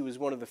because he was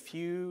one of the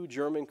few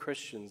German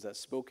Christians that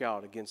spoke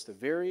out against a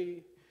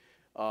very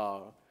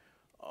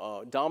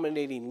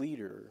dominating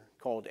leader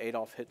called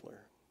Adolf Hitler.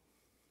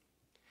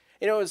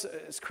 You know,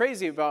 it's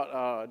crazy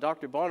about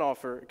Dr.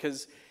 Bonhoeffer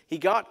because he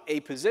got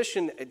a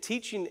position at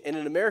teaching in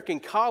an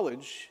American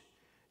college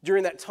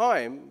during that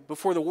time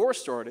before the war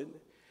started,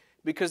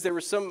 because there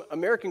were some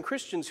American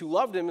Christians who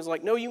loved him. It's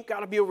like, no, you've got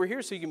to be over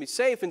here so you can be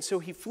safe. And so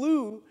he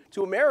flew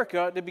to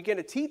America to begin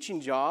a teaching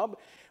job,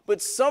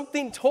 but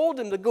something told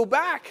him to go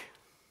back.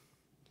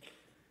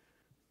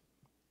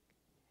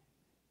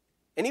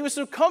 And he was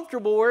so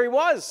comfortable where he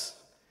was.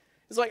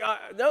 It's like,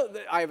 no,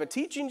 I have a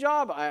teaching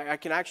job. I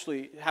can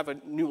actually have a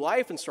new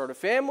life and start a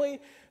family.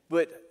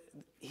 But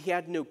he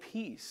had no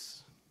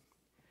peace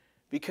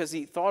because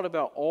he thought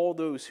about all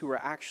those who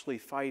were actually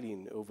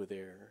fighting over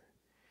there.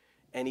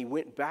 And he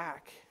went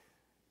back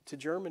to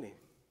Germany.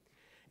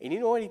 And you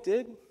know what he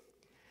did?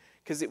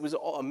 Because it was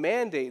a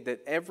mandate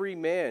that every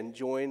man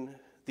join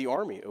the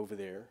army over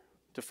there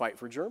to fight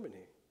for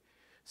Germany.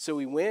 So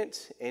he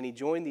went and he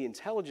joined the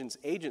intelligence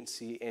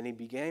agency and he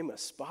became a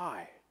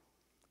spy.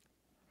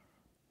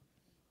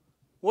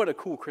 What a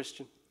cool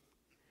Christian.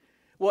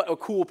 What a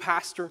cool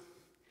pastor.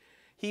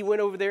 He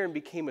went over there and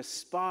became a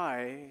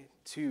spy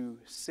to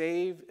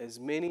save as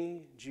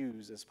many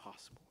Jews as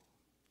possible.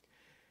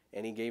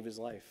 And he gave his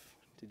life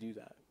to do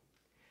that.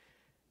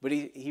 But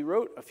he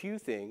wrote a few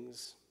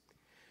things.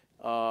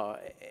 But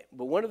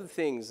one of the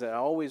things that I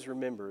always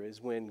remember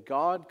is when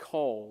God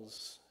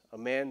calls a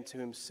man to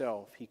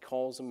himself, he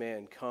calls a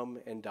man, come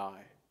and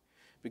die.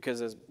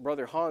 Because as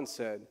Brother Hans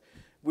said,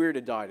 we're to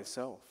die to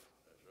self.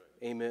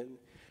 Right. Amen.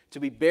 To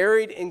be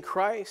buried in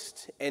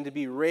Christ and to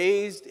be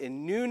raised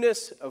in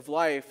newness of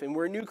life. And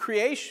we're a new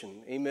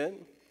creation.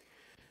 Amen.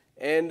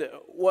 And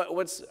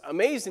what's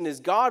amazing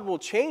is God will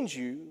change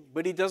you,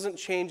 but he doesn't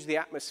change the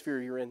atmosphere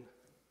you're in.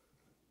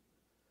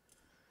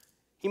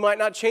 He might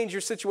not change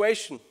your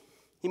situation.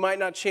 He might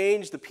not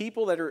change the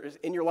people that are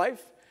in your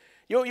life.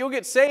 You'll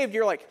get saved,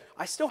 you're like,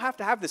 I still have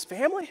to have this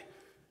family?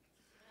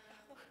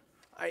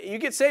 You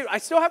get saved, I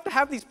still have to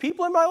have these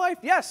people in my life?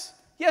 Yes,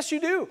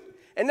 you do.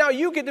 And now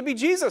you get to be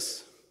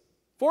Jesus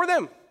for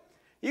them.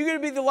 You get to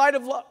be the light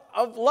of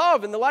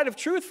love and the light of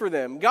truth for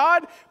them.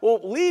 God will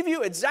leave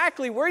you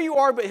exactly where you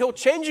are, but he'll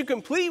change you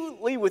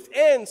completely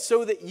within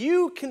so that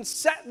you can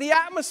set the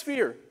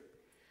atmosphere.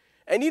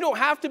 And you don't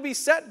have to be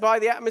set by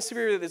the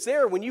atmosphere that's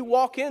there. When you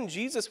walk in,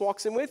 Jesus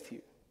walks in with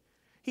you.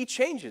 He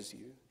changes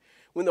you.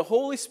 When the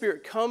Holy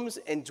Spirit comes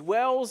and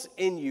dwells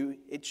in you,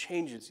 it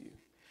changes you.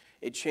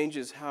 It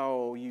changes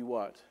how you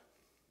what?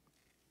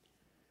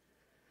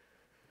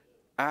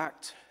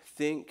 Act,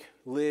 think,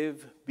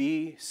 live,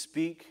 be,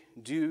 speak,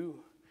 do,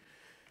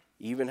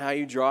 even how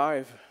you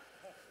drive.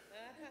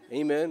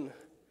 Amen.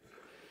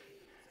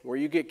 Where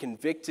you get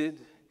convicted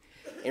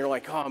and you're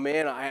like, oh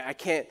man, I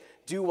can't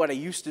do what I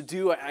used to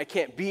do. I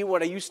can't be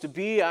what I used to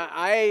be.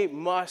 I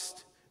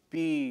must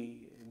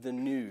be the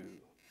new.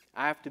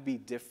 I have to be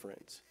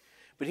different.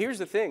 But here's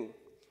the thing.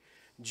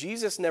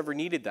 Jesus never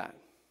needed that.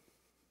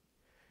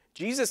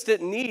 Jesus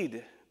didn't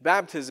need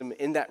baptism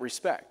in that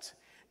respect.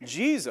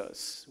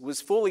 Jesus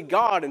was fully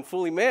God and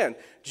fully man.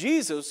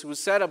 Jesus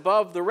was set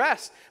above the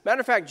rest. Matter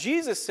of fact,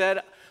 Jesus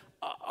said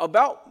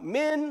about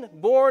men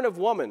born of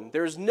woman,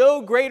 there's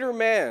no greater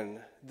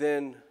man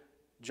than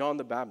John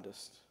the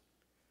Baptist.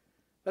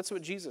 That's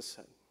what Jesus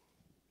said.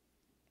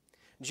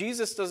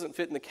 Jesus doesn't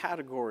fit in the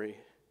category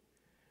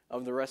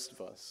of the rest of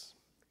us.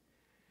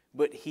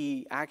 But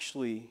he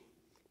actually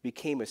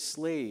became a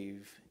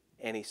slave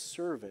and a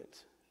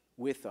servant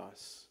with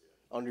us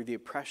under the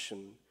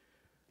oppression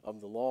of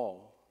the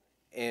law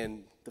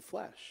and the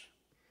flesh.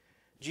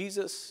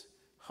 Jesus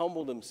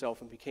humbled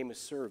himself and became a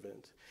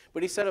servant.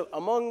 But he said,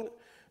 among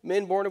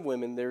men born of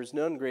women, there's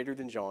none greater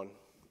than John.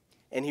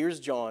 And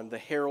here's John, the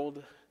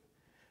herald,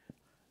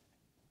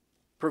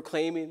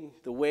 proclaiming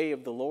the way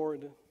of the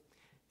Lord.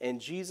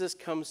 And Jesus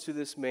comes to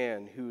this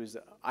man who is,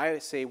 I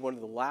say, one of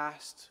the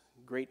last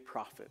great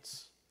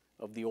prophets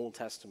of the Old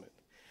Testament.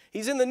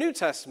 He's in the New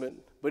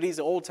Testament, but he's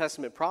an Old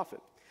Testament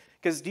prophet.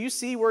 Because do you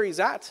see where he's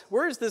at?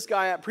 Where is this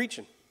guy at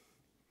preaching?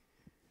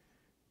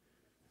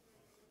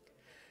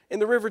 In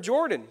the River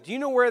Jordan. Do you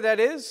know where that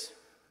is?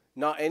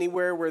 Not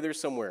anywhere where there's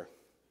somewhere.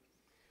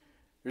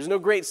 There's no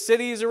great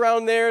cities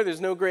around there. There's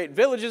no great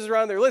villages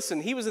around there.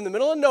 Listen, he was in the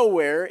middle of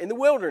nowhere in the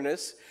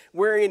wilderness,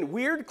 wearing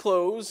weird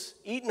clothes,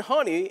 eating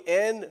honey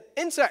and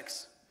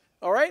insects.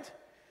 All right?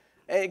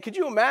 And could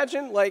you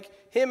imagine, like,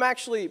 him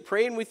actually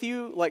praying with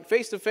you, like,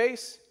 face to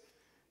face?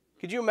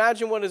 Could you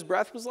imagine what his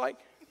breath was like?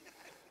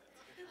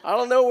 I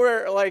don't know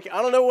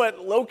what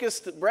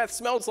locust breath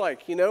smells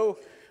like, you know.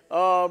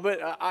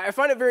 But I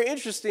find it very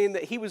interesting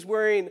that he was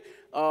wearing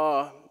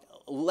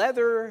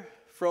leather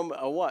from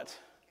a what?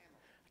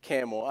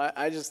 Camel.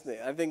 I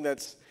think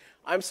that's,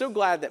 I'm so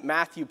glad that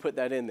Matthew put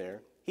that in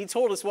there. He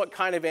told us what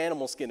kind of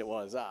animal skin it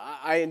was.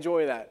 I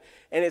enjoy that.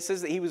 And it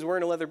says that he was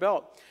wearing a leather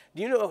belt.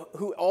 Do you know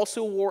who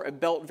also wore a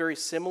belt very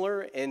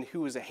similar and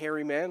who was a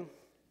hairy man?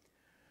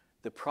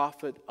 The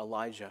prophet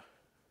Elijah.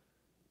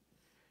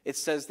 It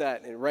says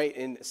that right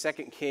in 2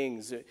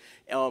 Kings.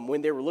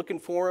 When they were looking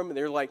for him,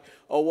 they're like,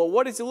 oh, well,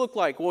 what does he look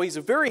like? Well, he's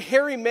a very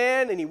hairy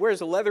man and he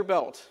wears a leather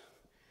belt.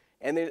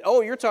 And then,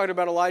 oh, you're talking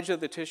about Elijah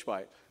the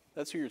Tishbite.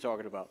 That's who you're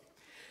talking about.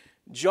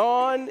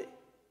 John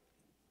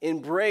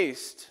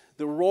embraced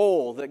the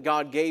role that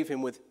God gave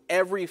him with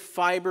every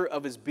fiber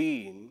of his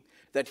being,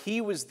 that he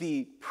was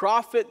the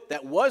prophet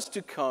that was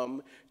to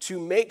come to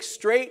make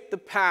straight the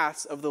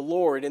paths of the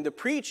Lord and to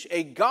preach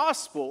a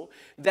gospel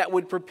that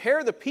would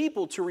prepare the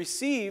people to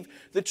receive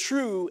the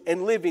true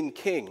and living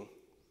King,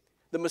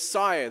 the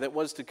Messiah that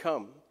was to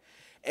come.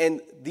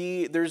 And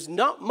there's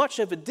not much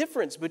of a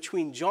difference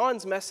between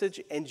John's message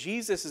and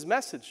Jesus'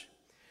 message.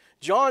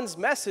 John's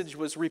message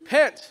was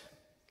repent,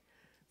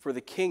 for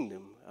the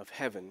kingdom of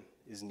heaven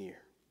is near.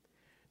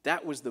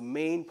 That was the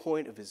main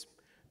point of his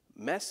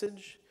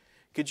message.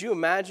 Could you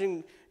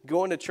imagine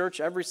going to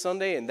church every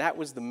Sunday and that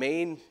was the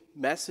main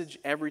message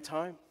every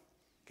time?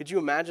 Could you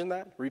imagine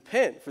that?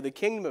 Repent, for the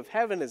kingdom of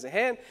heaven is at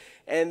hand.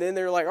 And then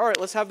they're like, all right,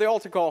 let's have the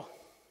altar call.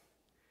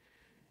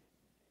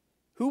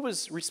 Who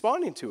was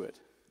responding to it?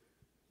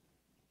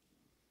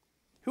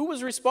 Who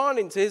was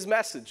responding to his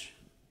message?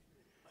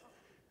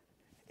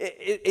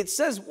 It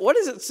says, what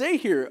does it say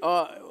here?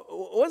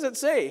 What does it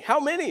say? How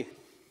many?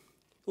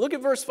 Look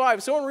at verse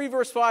 5. Someone read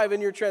verse 5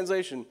 in your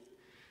translation. In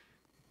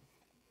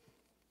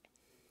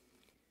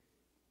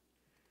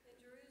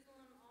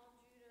Jerusalem, all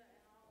Judah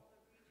and all the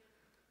region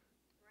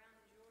around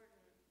the Jordan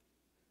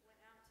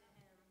went out to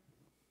him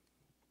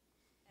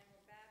and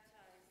were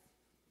baptized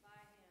by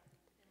him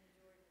in the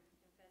Jordan,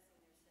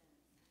 confessing their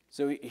sins.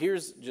 So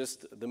here's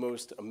just the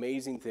most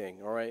amazing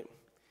thing, all right?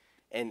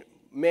 And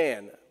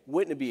man,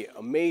 wouldn't it be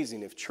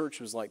amazing if church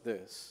was like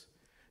this?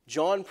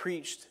 John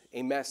preached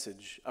a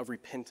message of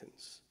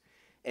repentance.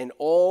 And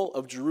all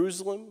of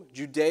Jerusalem,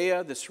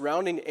 Judea, the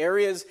surrounding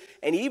areas,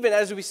 and even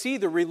as we see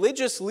the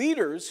religious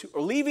leaders who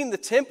are leaving the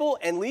temple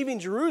and leaving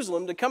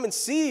Jerusalem to come and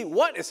see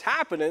what is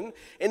happening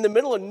in the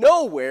middle of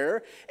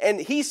nowhere.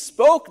 And he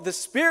spoke, the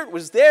Spirit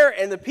was there,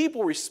 and the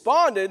people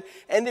responded.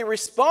 And they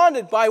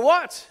responded by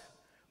what?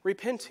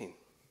 Repenting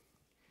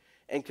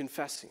and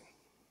confessing.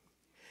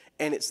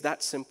 And it's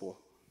that simple.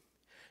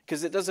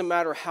 Because it doesn't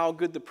matter how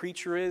good the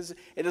preacher is.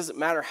 It doesn't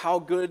matter how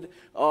good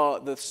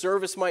the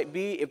service might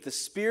be. If the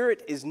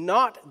Spirit is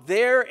not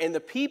there and the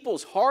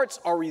people's hearts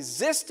are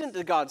resistant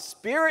to God's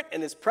Spirit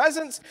and His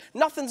presence,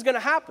 nothing's going to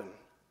happen.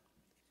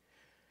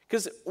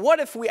 Because what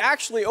if we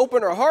actually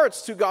open our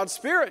hearts to God's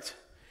Spirit?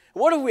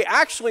 What if we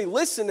actually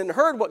listened and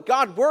heard what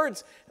God's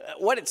words,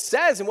 what it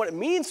says and what it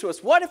means to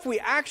us? What if we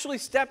actually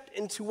stepped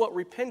into what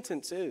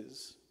repentance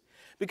is?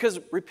 Because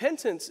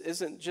repentance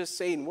isn't just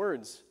saying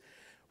words.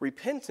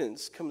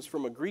 Repentance comes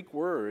from a Greek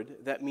word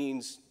that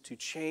means to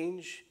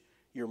change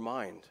your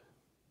mind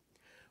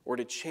or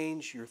to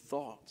change your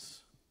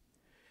thoughts.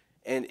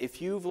 And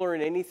if you've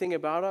learned anything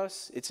about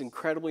us, it's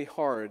incredibly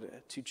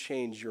hard to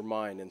change your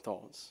mind and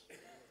thoughts.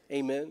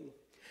 Amen.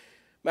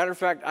 Matter of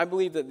fact, I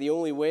believe that the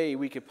only way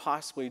we could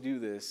possibly do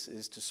this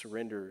is to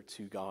surrender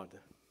to God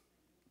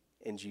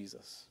and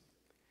Jesus,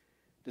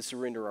 to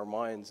surrender our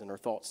minds and our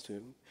thoughts to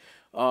Him.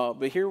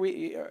 But here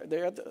we are,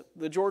 they're at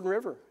the Jordan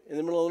River in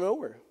the middle of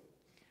nowhere.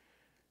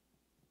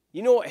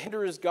 You know what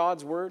hinders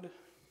God's word?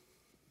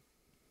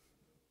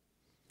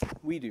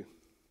 We do.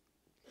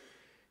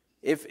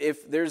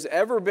 If there's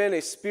ever been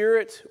a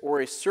spirit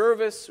or a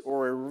service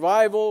or a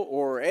revival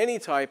or any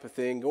type of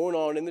thing going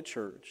on in the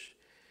church,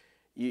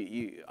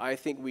 I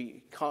think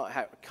we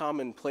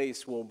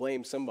commonplace will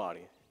blame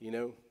somebody, you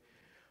know.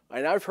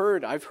 And I've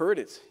heard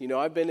it. You know,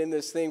 I've been in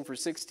this thing for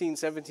 16,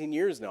 17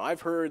 years now.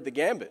 I've heard the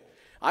gambit.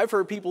 I've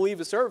heard people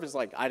leave a service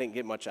like, I didn't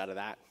get much out of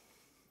that.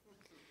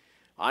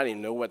 I didn't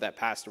even know what that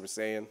pastor was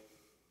saying,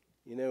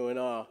 you know,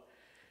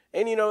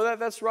 and you know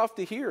that's rough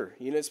to hear,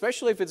 you know,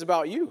 especially if it's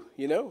about you,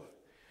 you know,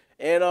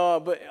 and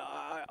but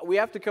we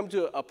have to come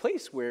to a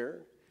place where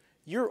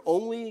you're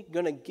only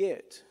gonna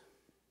get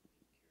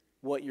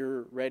what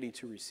you're ready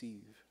to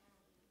receive.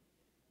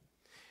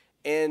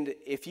 And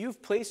if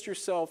you've placed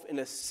yourself in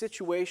a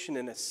situation,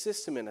 in a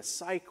system, in a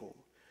cycle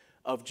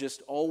of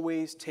just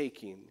always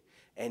taking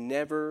and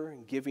never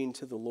giving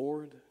to the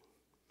Lord,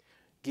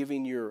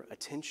 giving your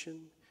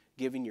attention,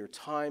 giving your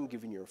time,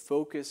 giving your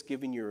focus,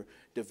 giving your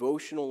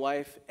devotional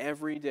life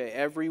every day,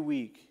 every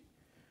week,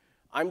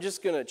 I'm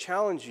just going to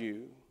challenge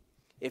you.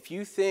 If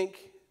you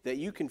think that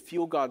you can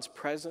feel God's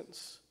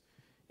presence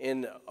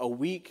in a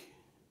week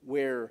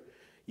where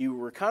you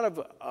were kind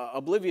of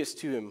oblivious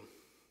to Him,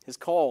 His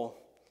call,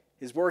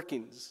 His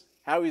workings,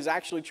 how He's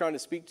actually trying to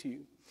speak to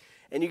you,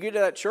 and you get to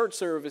that church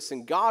service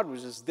and God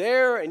was just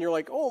there and you're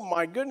like, oh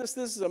my goodness,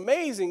 this is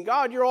amazing.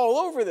 God, you're all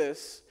over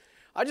this.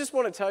 I just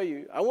want to tell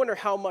you, I wonder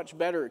how much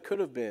better it could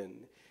have been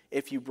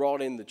if you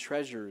brought in the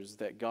treasures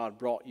that God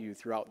brought you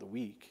throughout the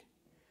week,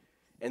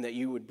 and that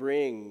you would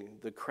bring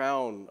the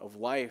crown of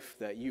life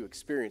that you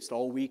experienced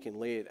all week and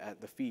lay it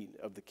at the feet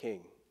of the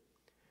King.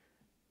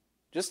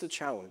 Just a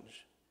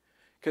challenge.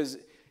 Because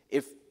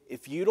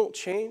if you don't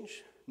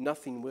change,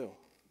 nothing will.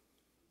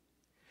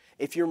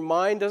 If your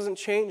mind doesn't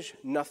change,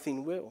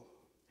 nothing will.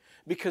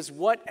 Because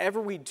whatever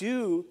we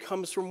do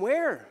comes from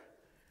where?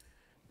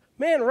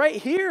 Man, right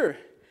here.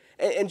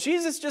 And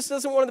Jesus just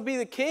doesn't want to be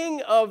the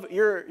king of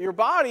your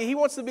body. He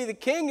wants to be the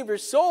king of your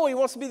soul. He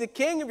wants to be the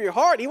king of your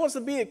heart. He wants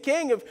to be the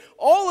king of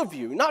all of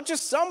you, not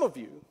just some of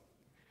you.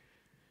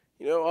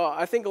 You know,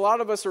 I think a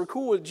lot of us are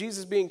cool with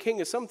Jesus being king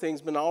of some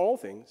things, but not all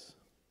things.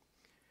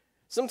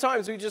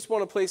 Sometimes we just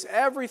want to place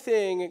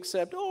everything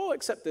except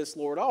this,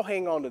 Lord. I'll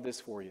hang on to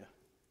this for you.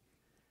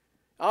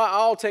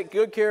 I'll take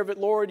good care of it,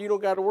 Lord. You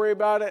don't got to worry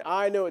about it.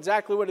 I know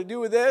exactly what to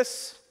do with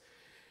this.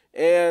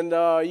 And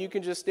you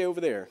can just stay over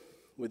there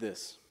with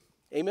this.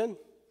 Amen?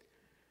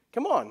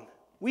 Come on.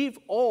 We've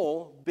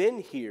all been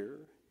here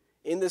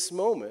in this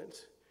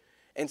moment.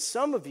 And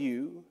some of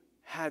you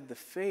had the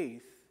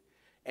faith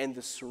and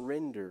the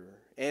surrender.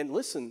 And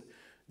listen,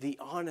 the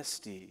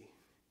honesty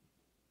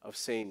of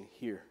saying,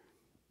 here.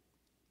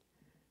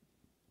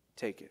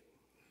 Take it.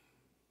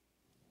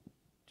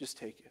 Just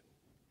take it.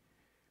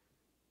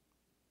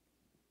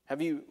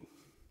 Have you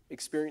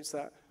experienced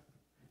that?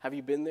 Have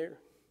you been there?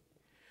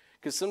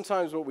 Because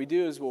sometimes what we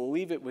do is we'll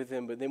leave it with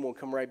him, but then we'll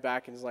come right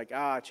back and it's like,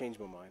 I changed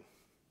my mind.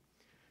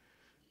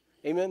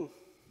 Amen?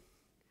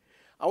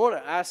 I want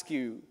to ask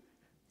you,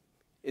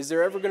 is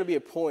there ever going to be a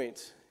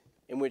point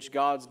in which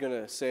God's going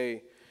to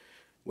say,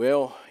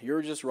 well,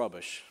 you're just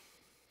rubbish?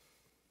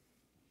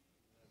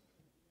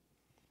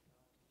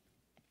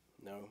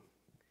 No.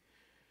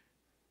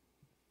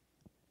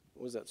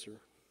 What was that, sir?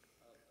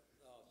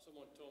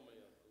 Someone told me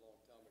a long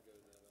time ago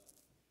that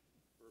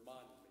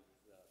reminded me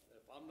that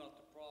if I'm not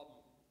the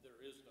problem, there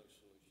is no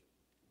solution.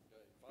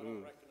 Okay? If I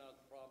don't recognize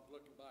the problem,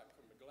 looking back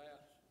from the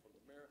glass, from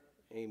the mirror,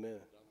 Amen.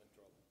 I'm in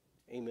trouble.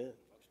 Amen.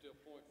 If I'm still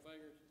pointing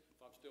fingers,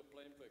 if I'm still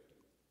playing victim,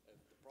 if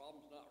the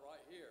problem's not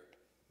right here,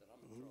 then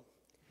I'm in trouble.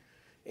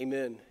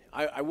 Amen.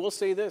 I will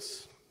say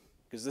this,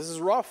 because this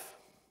is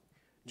rough.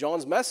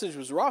 John's message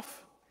was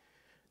rough.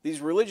 These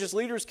religious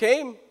leaders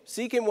came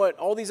seeking what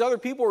all these other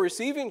people were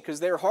receiving because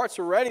their hearts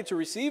were ready to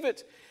receive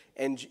it.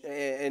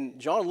 And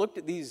John looked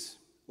at these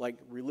like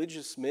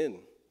religious men,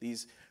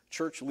 these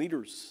church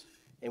leaders,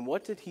 and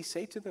what did he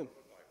say to them?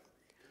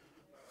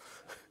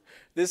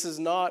 This is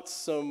not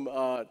some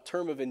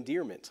term of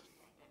endearment,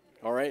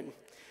 all right?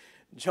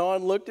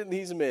 John looked at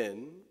these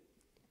men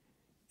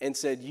and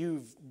said,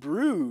 you've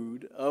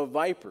brood of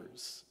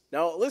vipers.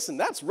 Now, listen,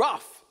 that's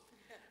rough.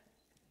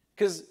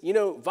 Because, you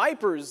know,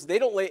 vipers, they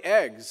don't lay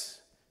eggs.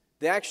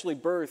 They actually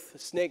birth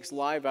snakes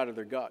live out of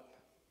their gut.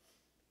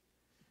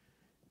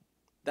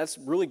 That's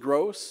really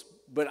gross,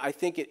 but I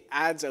think it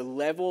adds a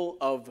level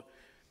of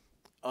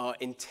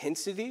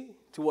intensity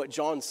to what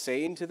John's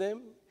saying to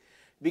them.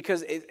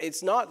 Because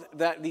it's not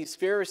that these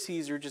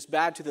Pharisees are just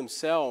bad to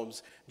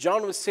themselves.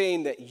 John was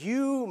saying that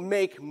you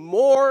make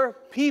more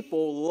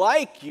people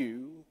like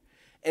you,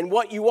 and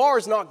what you are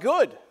is not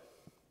good.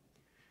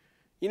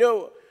 You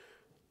know,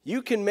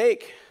 you can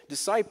make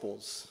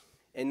disciples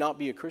and not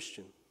be a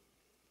Christian.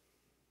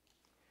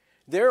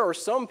 There are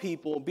some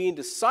people being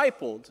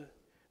discipled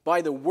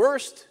by the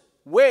worst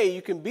way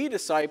you can be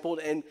discipled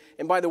and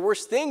by the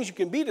worst things you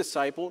can be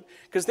discipled,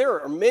 because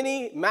there are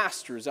many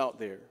masters out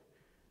there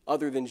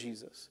other than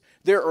Jesus.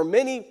 There are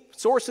many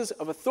sources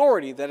of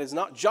authority that is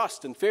not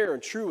just and fair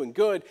and true and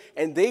good,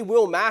 and they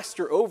will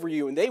master over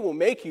you, and they will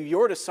make you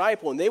your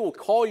disciple, and they will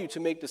call you to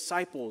make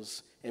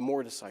disciples and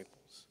more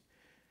disciples.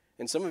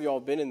 And some of y'all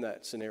have been in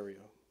that scenario.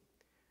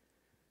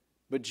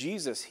 But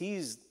Jesus,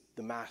 he's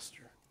the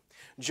master.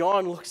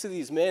 John looks at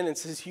these men and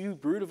says, you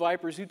brood of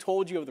vipers, who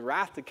told you of the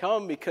wrath to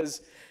come?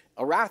 Because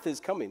a wrath is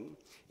coming.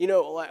 You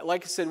know,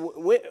 like I said,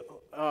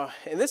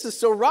 and this is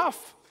so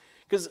rough.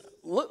 Because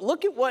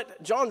look at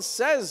what John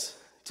says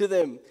to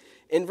them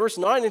in verse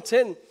 9 and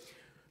 10.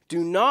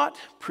 Do not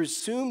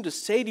presume to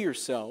say to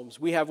yourselves,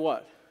 we have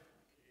what?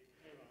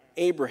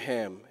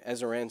 Abraham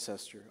as our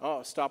ancestor.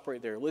 Oh, stop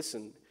right there.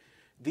 Listen,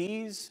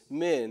 these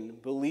men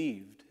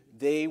believed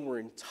they were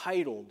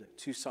entitled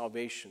to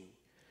salvation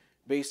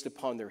based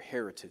upon their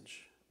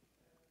heritage.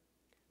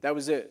 That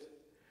was it.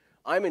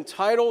 I'm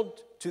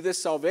entitled to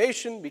this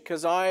salvation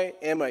because I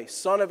am a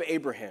son of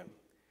Abraham.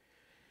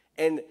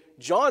 And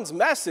John's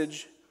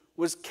message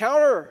was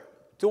counter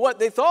to what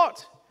they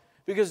thought.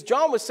 Because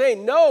John was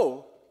saying,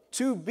 no,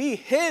 to be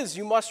his,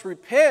 you must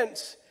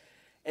repent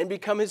and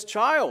become his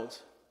child.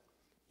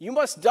 You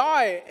must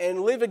die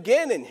and live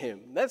again in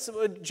him. That's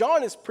what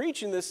John is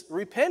preaching, this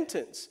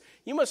repentance.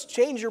 You must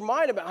change your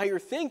mind about how you're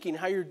thinking,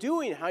 how you're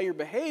doing, how you're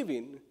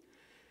behaving.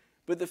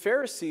 But the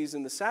Pharisees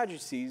and the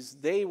Sadducees,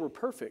 they were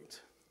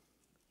perfect.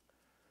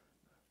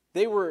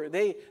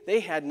 They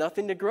had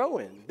nothing to grow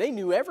in. They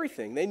knew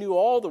everything. They knew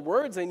all the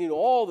words. They knew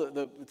all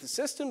the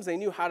systems. They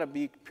knew how to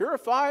be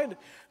purified.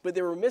 But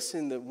they were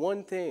missing the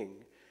one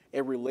thing,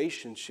 a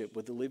relationship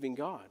with the living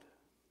God.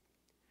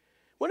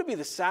 Wouldn't it be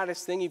the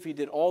saddest thing if you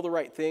did all the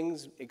right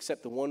things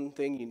except the one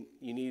thing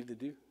you needed to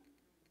do?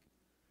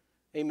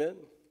 Amen.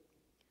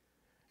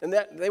 And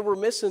that they were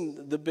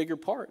missing the bigger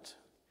part.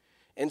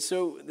 And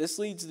so this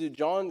leads to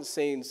John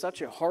saying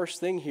such a harsh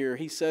thing here.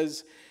 He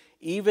says,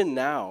 even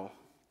now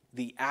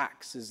the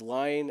axe is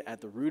lying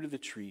at the root of the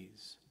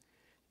trees.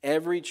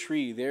 Every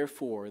tree,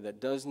 therefore, that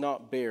does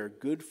not bear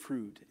good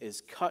fruit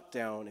is cut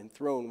down and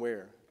thrown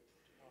where?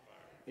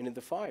 Into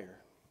the fire.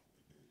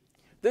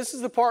 This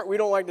is the part we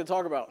don't like to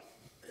talk about.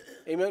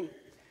 Amen?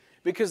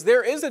 Because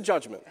there is a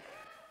judgment.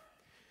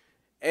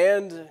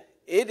 And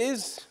it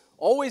is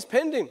always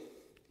pending.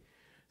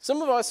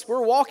 Some of us,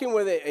 we're walking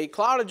with a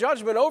cloud of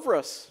judgment over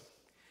us.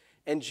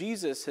 And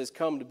Jesus has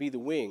come to be the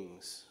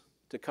wings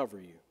to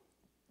cover you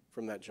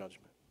from that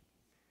judgment.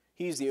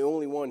 He's the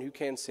only one who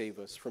can save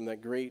us from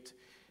that great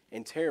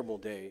and terrible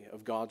day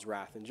of God's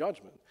wrath and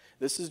judgment.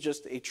 This is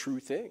just a true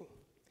thing.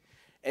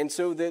 And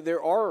so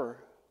there are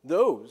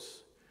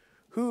those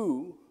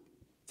who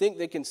think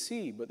they can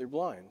see, but they're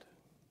blind.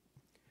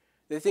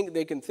 They think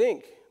they can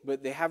think,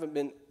 but they haven't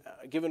been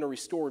given a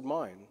restored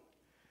mind.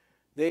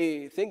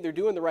 They think they're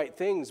doing the right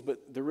things, but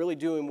they're really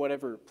doing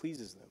whatever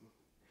pleases them.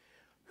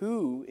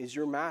 Who is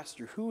your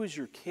master? Who is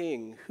your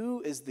king?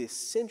 Who is the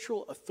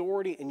central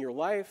authority in your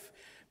life?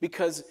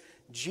 Because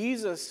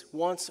Jesus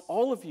wants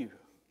all of you,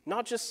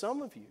 not just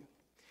some of you.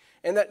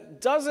 And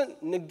that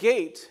doesn't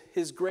negate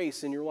his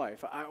grace in your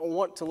life. I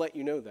want to let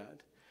you know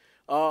that.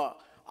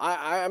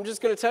 I'm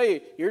just going to tell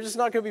you, you're just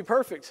not going to be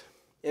perfect.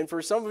 And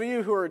for some of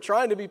you who are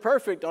trying to be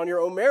perfect on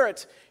your own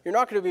merit, you're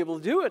not going to be able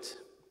to do it.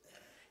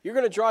 You're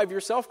going to drive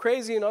yourself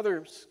crazy and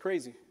others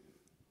crazy.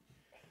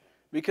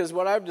 Because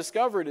what I've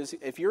discovered is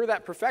if you're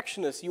that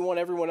perfectionist, you want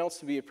everyone else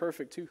to be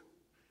perfect too.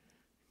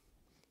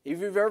 If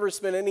you've ever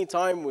spent any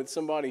time with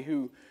somebody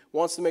who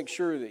wants to make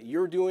sure that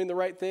you're doing the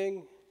right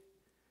thing,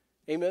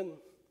 amen.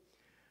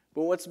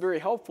 But what's very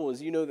helpful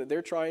is you know that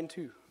they're trying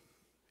too.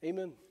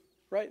 Amen.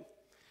 Right?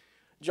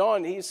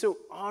 John, he's so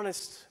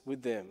honest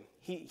with them.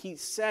 He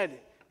said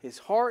his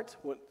heart,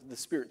 what the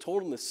Spirit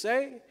told him to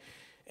say,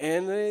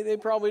 and they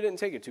probably didn't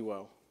take it too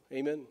well.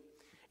 Amen.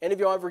 Any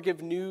of y'all ever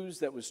give news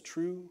that was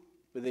true,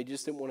 but they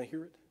just didn't want to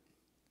hear it?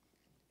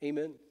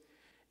 Amen.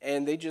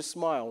 And they just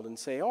smiled and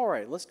say, all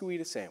right, let's go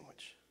eat a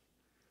sandwich.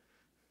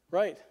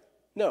 Right?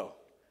 No,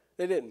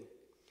 they didn't.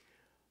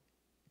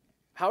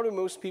 How do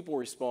most people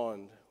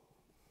respond?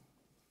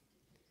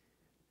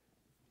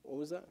 What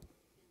was that?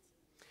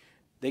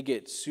 They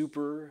get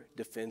super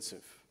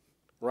defensive,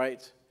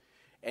 right?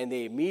 And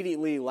they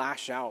immediately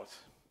lash out.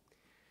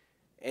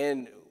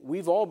 And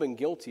we've all been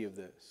guilty of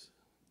this.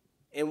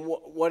 And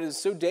what is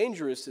so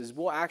dangerous is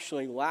we'll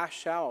actually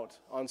lash out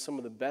on some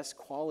of the best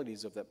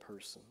qualities of that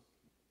person.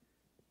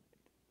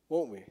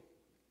 Won't we?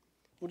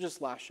 We'll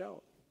just lash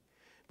out.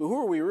 But who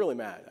are we really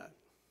mad at?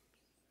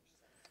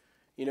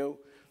 You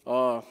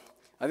know,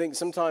 I think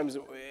sometimes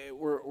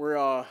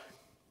we're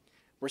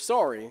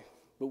sorry,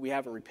 but we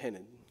haven't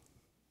repented.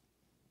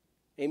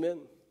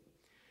 Amen.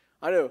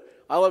 I know.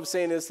 I love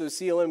saying this to the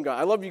CLM guy.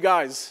 I love you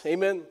guys.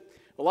 Amen.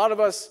 A lot of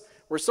us,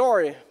 we're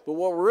sorry, but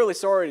what we're really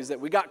sorry is that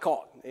we got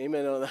caught.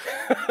 Amen.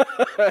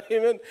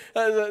 Amen.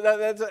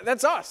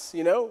 That's us,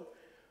 you know.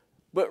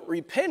 But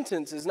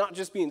repentance is not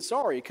just being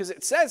sorry, because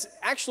it says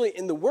actually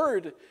in the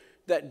word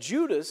that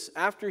Judas,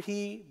 after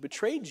he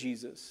betrayed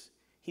Jesus,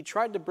 he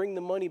tried to bring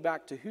the money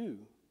back to who?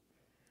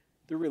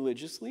 The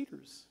religious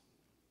leaders.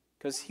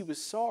 Because he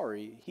was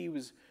sorry. He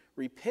was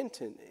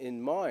repentant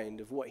in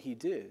mind of what he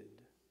did.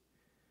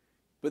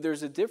 But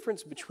there's a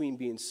difference between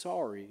being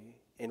sorry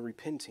and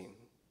repenting.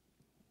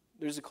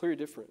 There's a clear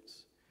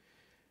difference.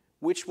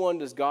 Which one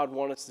does God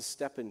want us to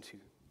step into?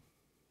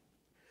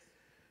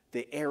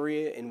 The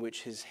area in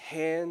which his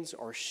hands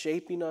are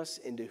shaping us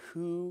into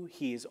who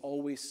he has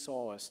always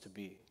saw us to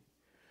be.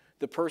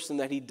 The person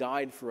that he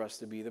died for us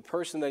to be. The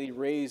person that he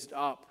raised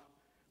up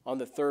on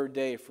the third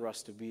day for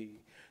us to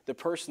be. The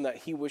person that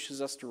he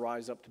wishes us to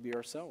rise up to be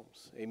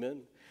ourselves.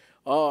 Amen.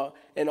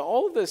 And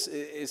all of this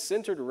is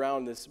centered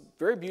around this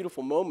very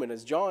beautiful moment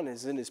as John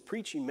is in his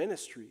preaching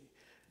ministry.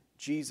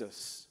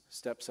 Jesus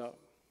steps up.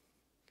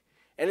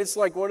 And it's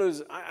like one of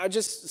those, I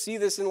just see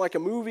this in like a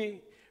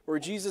movie where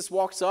Jesus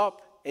walks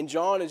up and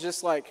John is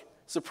just like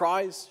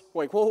surprised.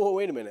 Like, whoa,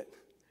 wait a minute.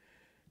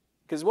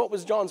 Because what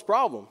was John's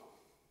problem?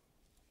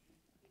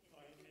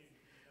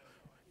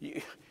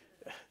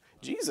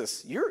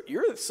 Jesus, you're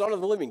the Son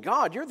of the living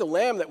God. You're the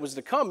Lamb that was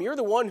to come. You're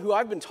the one who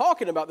I've been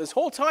talking about this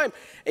whole time.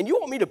 And you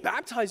want me to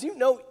baptize you?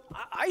 No,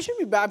 I should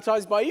be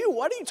baptized by you.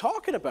 What are you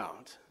talking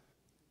about?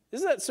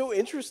 Isn't that so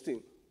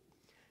interesting?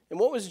 And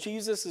what was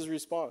Jesus'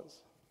 response?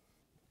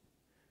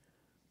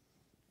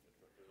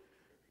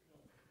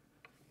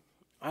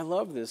 I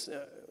love this.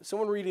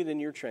 Someone read it in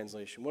your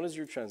translation. What does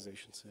your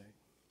translation say?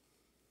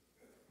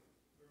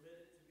 Permit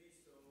it to be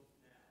so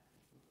now,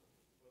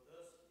 for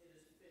thus it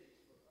is fitting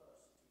for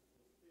us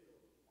to fulfill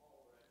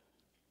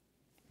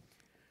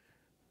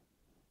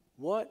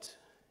what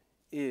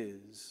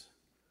is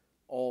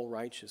all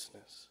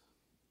righteousness?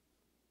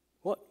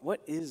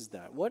 What is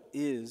that? What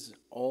is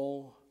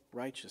all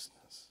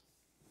righteousness?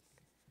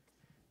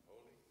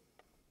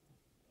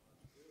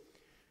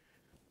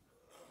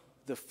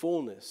 The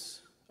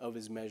fullness of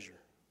his measure.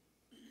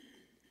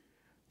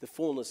 The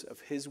fullness of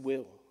his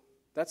will.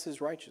 That's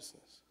his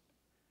righteousness.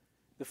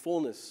 The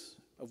fullness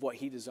of what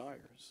he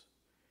desires.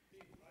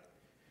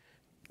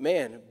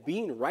 Man,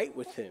 being right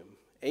with him.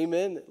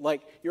 Amen.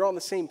 Like you're on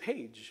the same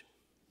page.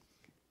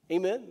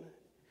 Amen.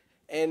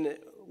 And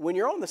when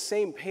you're on the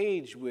same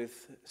page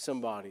with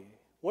somebody,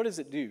 what does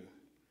it do?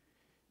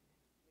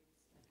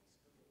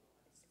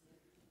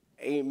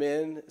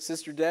 Amen.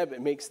 Sister Deb,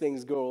 it makes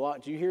things go a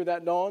lot. Do you hear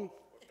that, Dawn?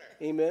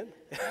 Amen.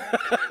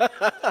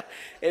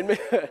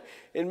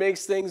 It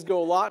makes things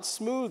go a lot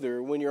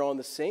smoother when you're on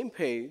the same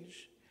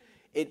page.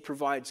 It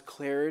provides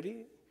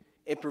clarity.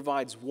 It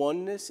provides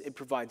oneness. It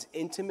provides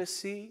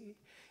intimacy.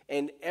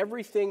 And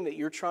everything that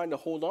you're trying to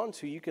hold on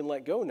to, you can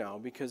let go now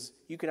because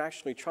you can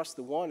actually trust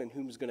the one in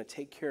whom is going to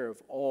take care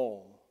of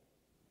all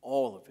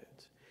of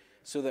it,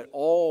 so that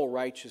all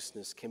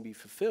righteousness can be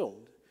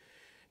fulfilled.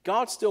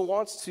 God still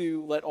wants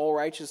to let all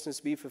righteousness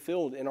be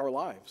fulfilled in our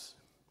lives,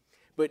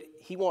 but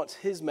he wants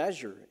his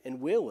measure and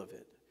will of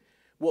it.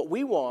 What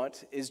we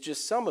want is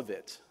just some of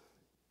it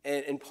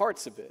and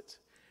parts of it.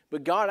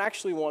 But God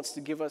actually wants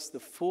to give us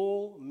the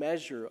full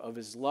measure of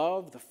his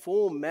love, the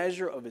full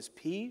measure of his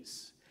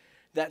peace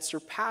that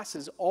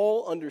surpasses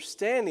all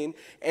understanding,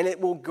 and it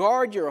will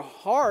guard your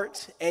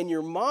heart and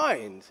your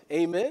mind.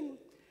 Amen?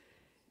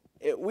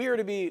 We are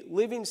to be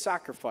living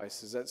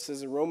sacrifices. That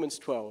says in Romans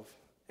 12.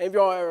 Any of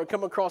y'all ever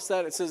come across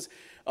that? It says,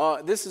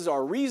 this is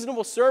our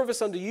reasonable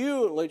service unto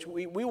you.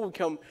 We will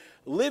become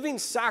living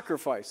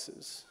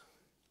sacrifices.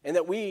 And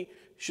that we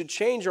should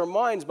change our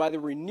minds by the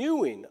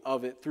renewing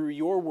of it through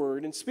your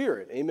word and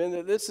spirit.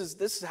 Amen? This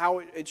is how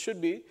it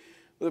should be.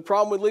 The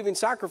problem with living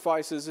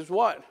sacrifices is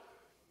what?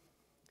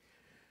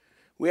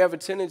 We have a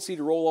tendency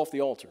to roll off the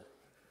altar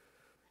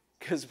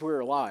because we're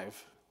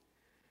alive.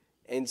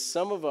 And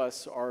some of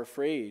us are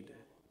afraid,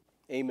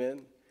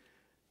 amen,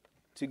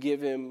 to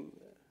give him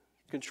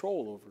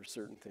control over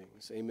certain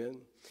things,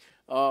 amen.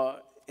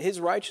 His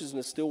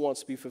righteousness still wants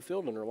to be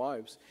fulfilled in our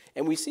lives.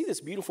 And we see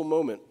this beautiful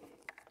moment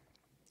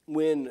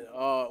when,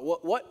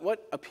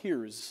 what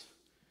appears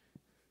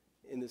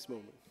in this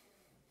moment?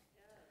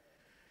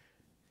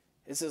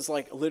 It says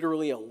like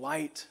literally a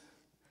light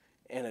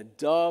and a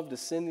dove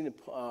descending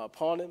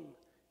upon him.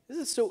 This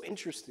is so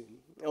interesting.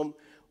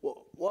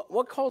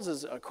 What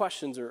causes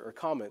questions or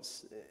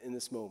comments in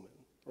this moment?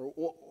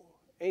 Or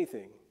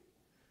anything?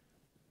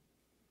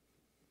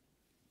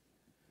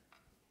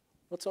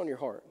 What's on your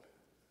heart? I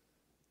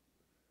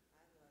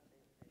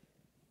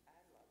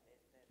love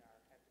it that our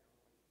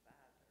Heavenly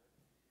Father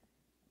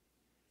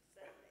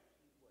said that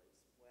he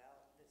was,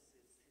 this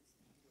is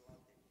his beloved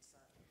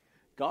Son.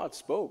 God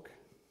spoke.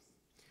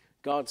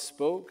 God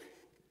spoke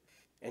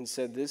and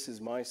said, this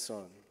is my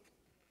Son,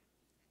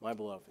 my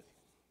beloved.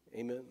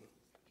 Amen.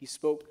 He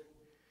spoke.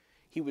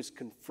 He was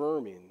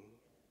confirming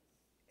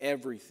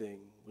everything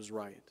was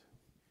right.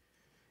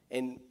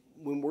 And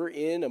when we're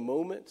in a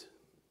moment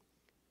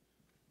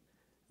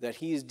that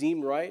he is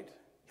deemed right,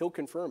 he'll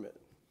confirm it.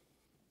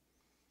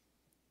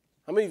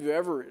 How many of you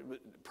ever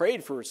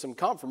prayed for some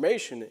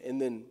confirmation and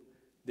then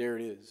there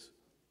it is?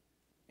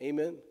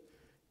 Amen.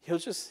 He'll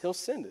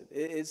send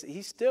it.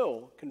 He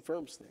still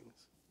confirms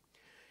things.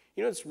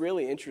 You know, it's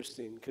really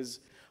interesting because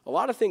a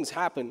lot of things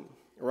happen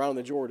around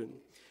the Jordan.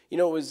 You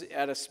know, it was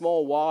at a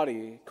small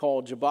wadi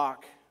called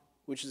Jabbok,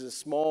 which is a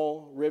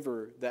small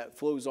river that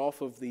flows off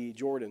of the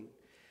Jordan,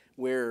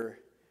 where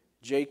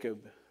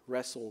Jacob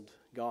wrestled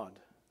God,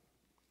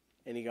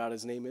 and he got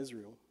his name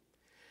Israel.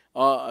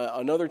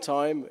 Another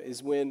time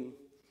is when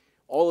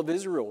all of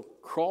Israel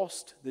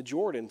crossed the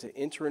Jordan to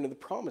enter into the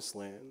promised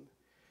land,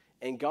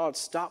 and God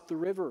stopped the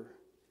river,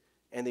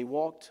 and they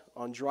walked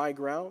on dry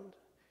ground,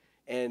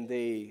 and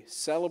they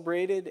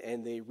celebrated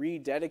and they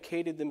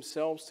rededicated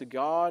themselves to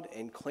God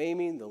and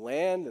claiming the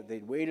land that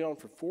they'd waited on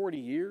for 40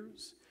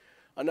 years.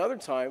 Another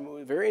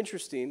time, very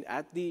interesting,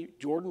 at the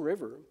Jordan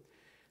River,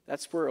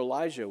 that's where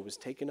Elijah was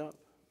taken up.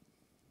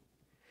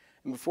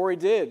 And before he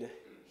did,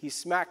 he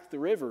smacked the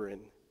river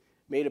and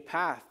made a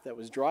path that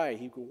was dry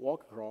he could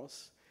walk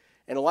across.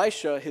 And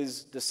Elisha,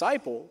 his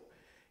disciple,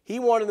 he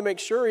wanted to make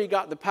sure he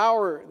got the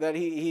power that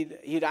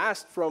he'd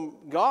asked from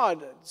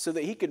God so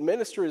that he could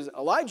minister as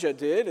Elijah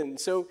did. And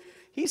so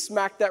he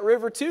smacked that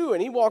river too,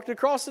 and he walked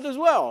across it as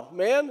well.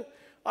 Man,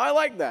 I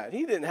like that.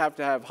 He didn't have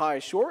to have high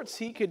shorts.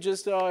 He could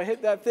just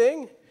hit that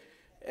thing.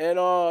 And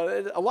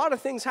a lot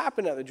of things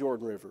happened at the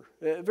Jordan River.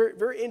 Very,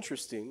 very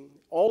interesting.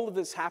 All of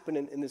this happened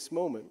in this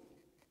moment.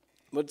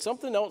 But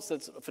something else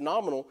that's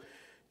phenomenal,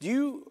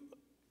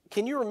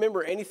 can you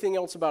remember anything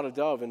else about a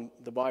dove in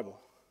the Bible?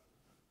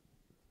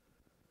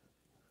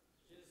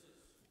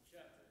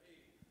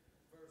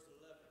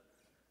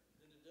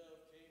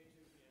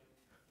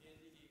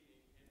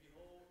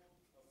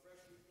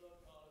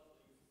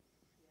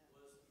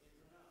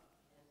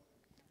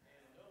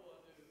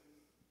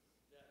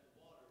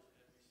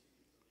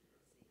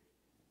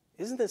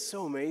 Isn't this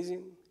so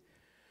amazing?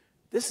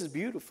 This is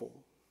beautiful.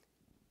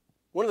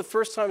 One of the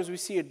first times we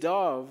see a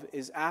dove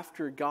is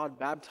after God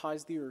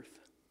baptized the earth.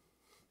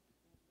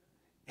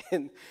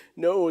 And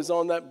Noah was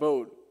on that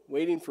boat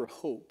waiting for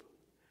hope.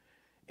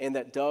 And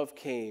that dove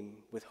came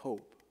with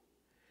hope.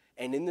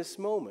 And in this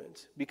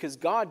moment, because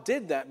God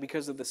did that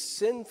because of the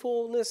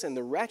sinfulness and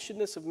the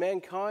wretchedness of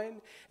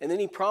mankind, and then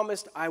he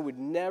promised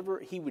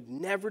he would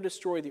never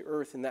destroy the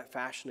earth in that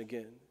fashion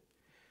again.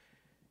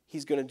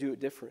 He's going to do it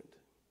different.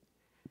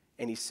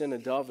 And he sent a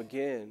dove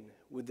again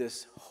with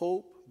this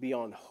hope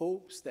beyond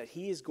hopes that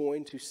he is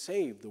going to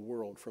save the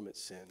world from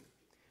its sin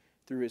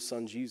through his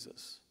son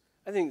Jesus.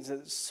 I think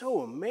it's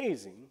so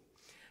amazing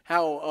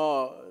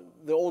how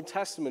the Old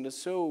Testament is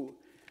so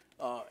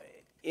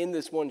in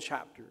this one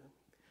chapter.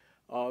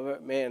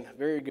 Man,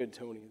 very good,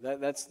 Tony.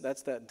 That's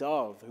that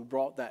dove who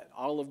brought that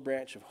olive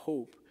branch of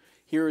hope.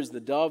 Here is the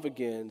dove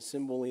again,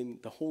 symboling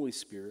the Holy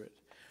Spirit,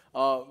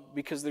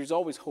 because there's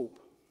always hope.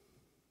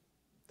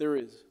 There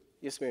is.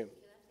 Yes, ma'am.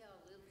 Can I tell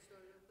a little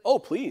story real quick?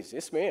 Oh, please.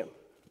 Yes, ma'am.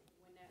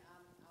 When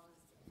I was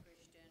a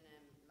Christian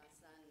and my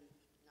son,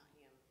 not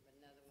him, but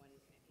another one,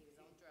 he was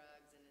on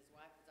drugs and his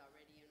wife was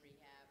already in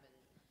rehab and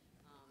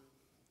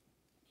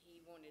he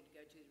wanted to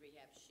go to the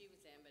rehab she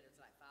was in, but it was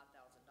like $5,000.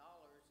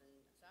 And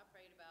so I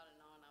prayed about it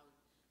and all, and I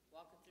was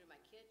walking through my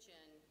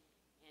kitchen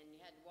and you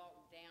had to walk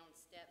down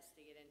steps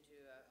to get into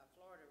a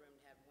Florida room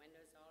to have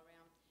windows all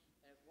around.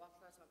 But I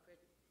walked across my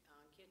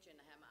kitchen,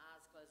 I had my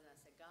eyes closed, and I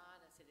said, God,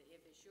 I said,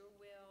 if it's your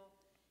will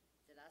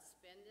that I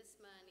spend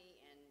this money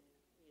and,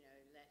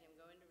 let him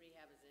go into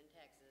rehab, is in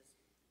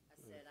Texas, I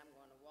said, I'm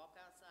going to walk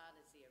outside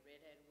and see a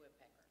red-headed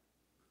woodpecker,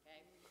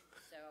 okay?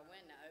 So I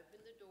went and I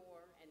opened the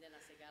door, and then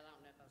I said, God, I don't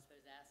know if I was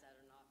supposed to ask that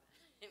or not, but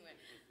anyway,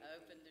 I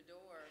opened the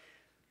door.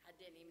 I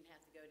didn't even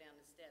have to go down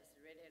the steps.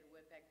 The red-headed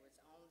woodpecker was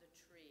on the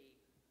tree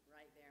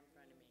right there in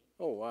front of me.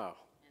 Oh,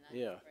 wow. And I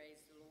Yeah. just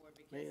praised the Lord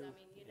because, Man,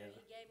 he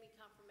gave me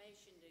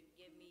confirmation to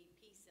give me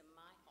peace in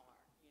my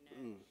heart,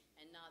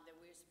 and not that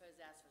we're supposed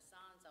to ask for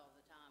signs all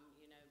the time,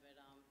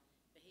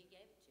 but he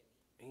gave it to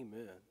me.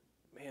 Amen.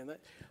 Man,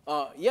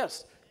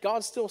 yes,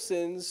 God still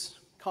sends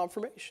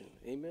confirmation.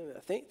 Amen.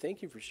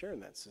 Thank you for sharing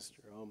that,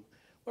 sister.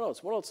 What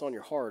else? What else on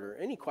your heart? Or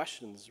any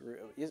questions?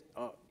 Yes,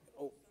 When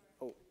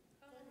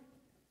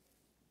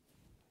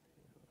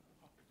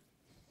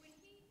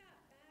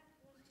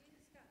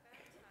Jesus got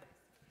baptized,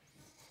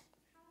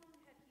 how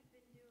long had he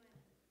been doing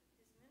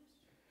his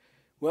ministry?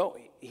 Well,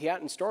 he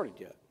hadn't started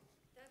yet.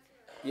 That's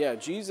what Yeah,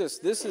 Jesus,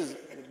 this is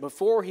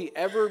before he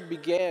ever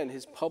began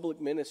his public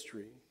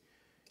ministry.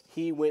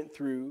 He went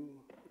through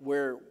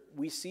where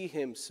we see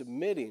him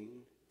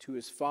submitting to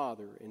his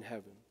Father in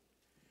heaven.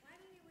 Why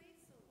did he wait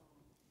so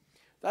long?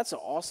 That's an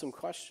awesome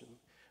question.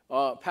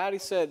 Patty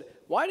said,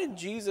 why did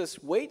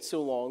Jesus wait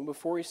so long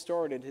before he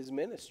started his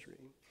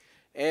ministry?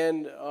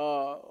 And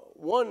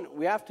one,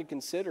 we have to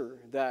consider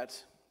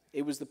that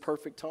it was the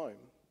perfect time,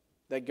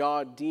 that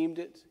God deemed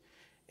it.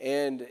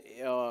 And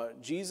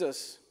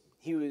Jesus,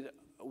 he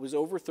was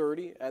over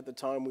 30 at the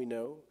time we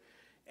know.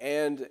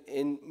 And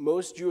in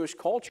most Jewish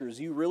cultures,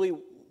 you really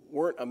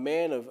weren't a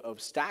man of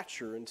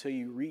stature until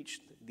you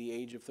reached the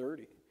age of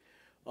 30.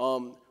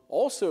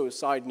 Also,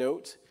 side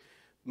note,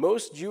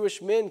 most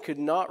Jewish men could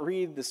not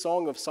read the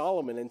Song of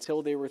Solomon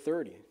until they were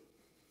 30,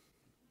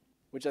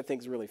 which I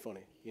think is really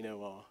funny.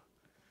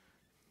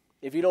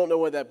 If you don't know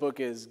what that book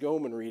is, go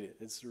home and read it.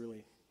 It's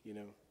really,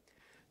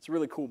 it's a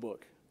really cool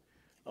book.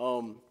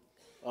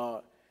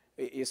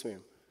 Yes,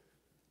 ma'am.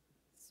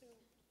 So,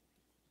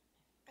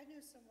 I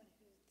know someone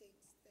who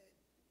thinks that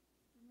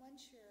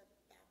once you're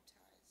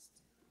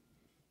baptized,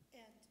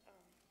 and,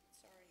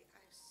 sorry,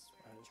 I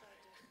swear I tried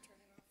to turn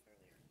it off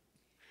earlier,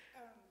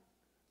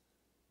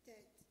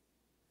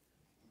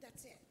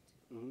 that's it.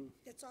 Mm-hmm.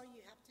 That's all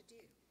you have to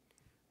do.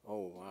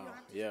 Oh, You wow. don't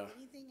have to Yeah. do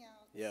anything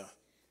else. Yeah.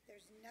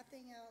 There's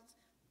nothing else.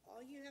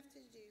 All you have to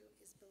do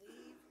is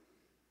believe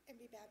and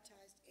be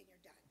baptized, and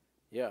you're done.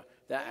 Yeah.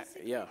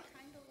 Basically,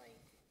 kind of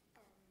like,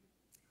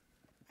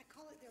 I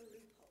call it their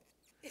loophole.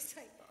 It's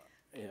like,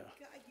 Yeah.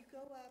 you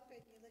go up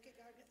and you look at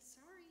God and go,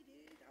 sorry,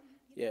 dude.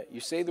 Yeah,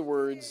 you say the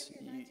words,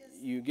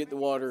 you get the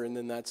water, and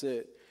then that's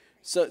it.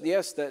 So,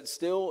 yes, that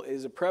still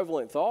is a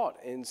prevalent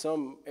thought in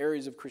some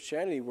areas of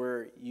Christianity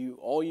where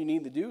all you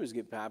need to do is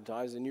get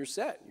baptized and you're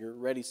set. You're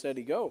ready,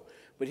 steady, go.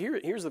 But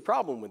here's the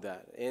problem with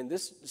that. And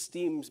this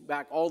steams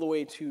back all the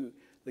way to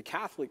the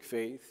Catholic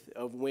faith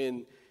of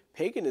when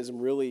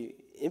paganism really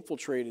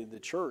infiltrated the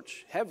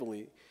church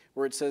heavily,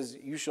 where it says,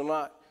 you shall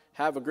not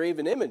have a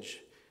graven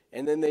image.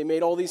 And then they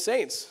made all these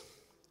saints.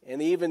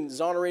 And they even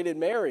exonerated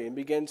Mary and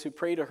began to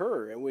pray to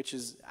her, and which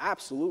is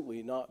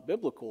absolutely not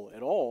biblical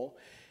at all.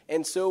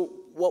 And so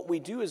what we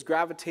do is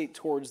gravitate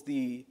towards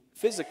the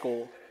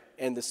physical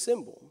and the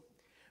symbol,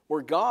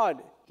 where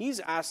God, he's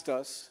asked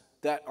us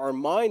that our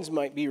minds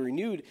might be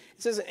renewed.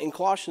 It says in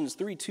Colossians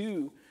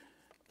 3:2,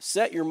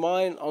 set your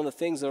mind on the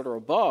things that are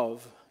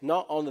above,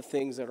 not on the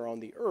things that are on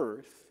the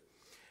earth.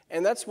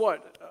 And that's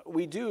what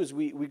we do is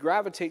we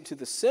gravitate to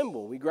the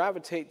symbol. We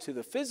gravitate to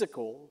the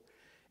physical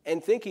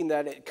and thinking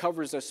that it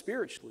covers us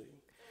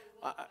spiritually.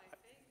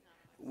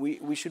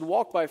 we should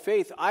walk by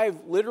faith.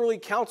 I've literally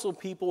counseled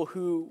people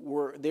who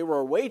were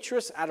a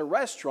waitress at a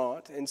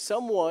restaurant, and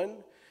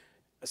someone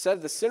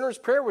said the sinner's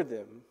prayer with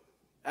them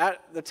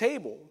at the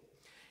table.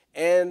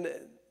 And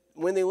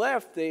when they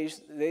left,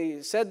 they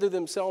said to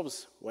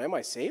themselves, well, am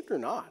I saved or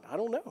not? I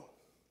don't know.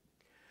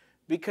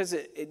 Because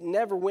it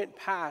never went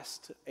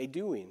past a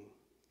doing.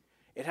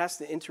 It has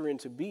to enter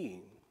into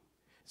being.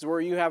 It's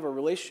where you have a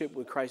relationship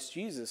with Christ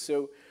Jesus.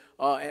 So,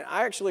 and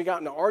I actually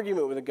got in an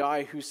argument with a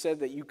guy who said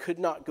that you could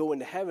not go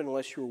into heaven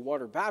unless you were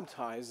water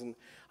baptized. And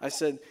I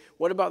said,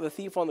 what about the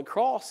thief on the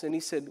cross? And he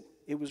said,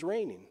 it was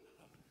raining.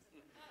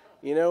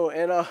 You know,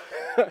 and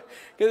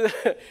cause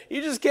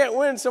you just can't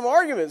win some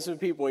arguments with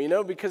people, you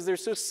know, because they're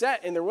so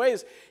set in their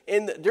ways.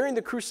 And during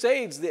the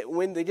Crusades,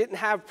 when they didn't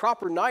have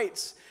proper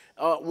nights,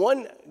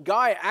 one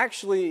guy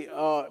actually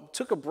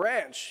took a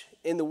branch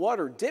in the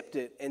water, dipped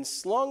it, and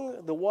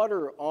slung the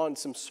water on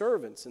some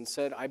servants and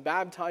said, I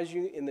baptize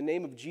you in the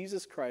name of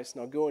Jesus Christ,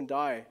 and I'll go and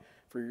die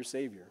for your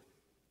Savior.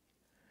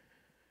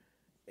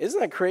 Isn't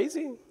that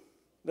crazy?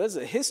 That's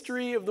a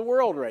history of the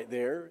world right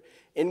there,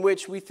 in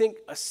which we think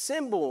a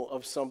symbol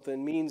of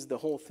something means the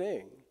whole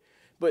thing.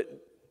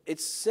 But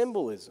it's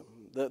symbolism,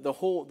 the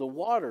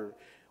water.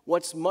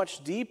 What's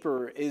much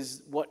deeper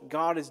is what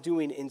God is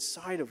doing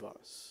inside of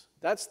us.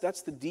 That's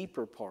the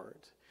deeper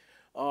part.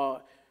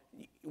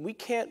 We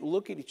can't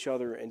look at each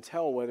other and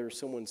tell whether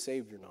someone's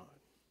saved or not.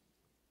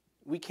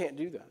 We can't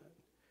do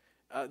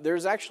that.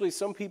 There's actually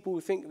some people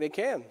who think they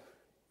can.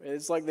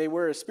 It's like they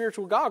wear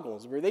spiritual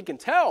goggles where they can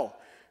tell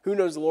who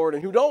knows the Lord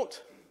and who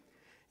don't.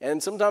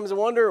 And sometimes I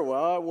wonder,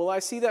 well, will I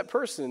see that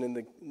person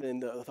in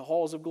the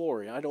halls of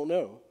glory? I don't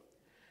know.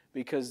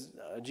 Because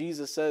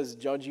Jesus says,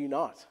 judge you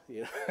not.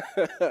 You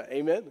know?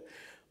 Amen.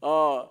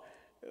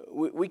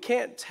 We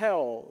can't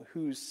tell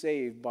who's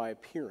saved by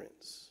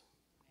appearance.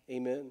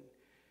 Amen.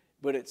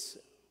 But it's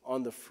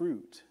on the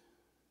fruit,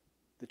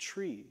 the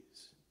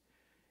trees.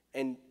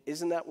 And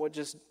isn't that what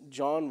just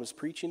John was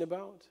preaching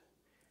about?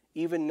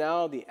 Even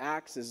now the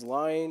axe is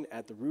lying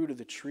at the root of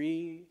the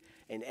tree,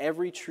 and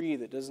every tree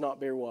that does not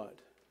bear what?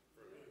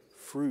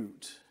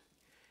 Fruit.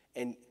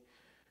 And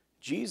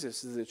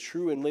Jesus is the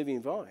true and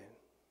living vine.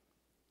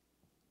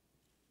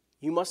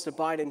 You must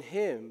abide in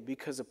him,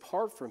 because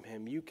apart from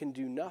him you can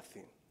do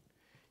nothing.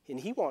 And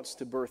he wants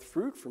to birth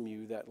fruit from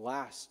you that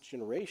lasts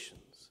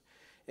generations.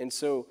 And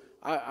so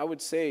I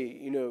would say,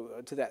 you know,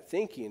 to that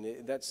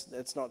thinking,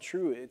 that's not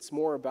true. It's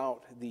more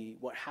about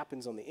what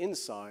happens on the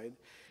inside.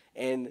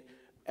 And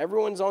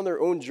everyone's on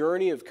their own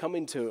journey of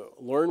coming to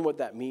learn what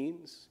that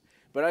means.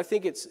 But I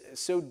think it's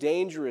so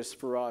dangerous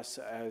for us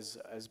as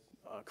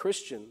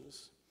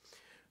Christians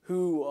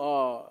who,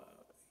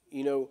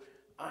 you know,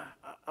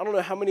 I don't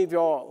know how many of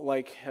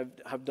y'all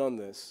have done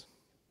this.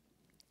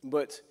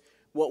 But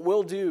what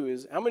we'll do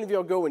is, how many of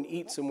y'all go and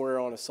eat somewhere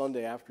on a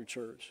Sunday after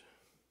church?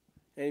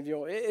 Any of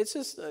y'all? It's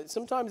just,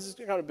 sometimes it's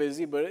kind of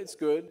busy, but it's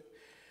good.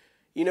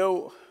 You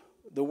know,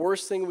 the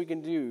worst thing we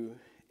can do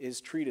is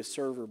treat a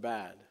server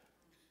bad.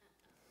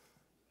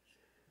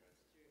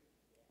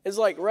 It's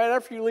like right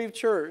after you leave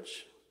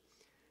church,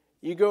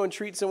 you go and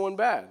treat someone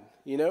bad,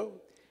 you know?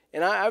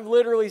 And I've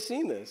literally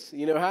seen this,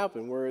 you know,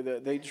 happen where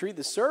they treat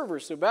the server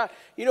so bad.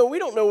 You know, we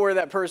don't know where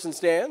that person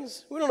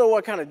stands. We don't know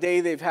what kind of day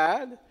they've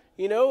had,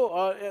 you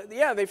know?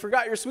 Yeah, they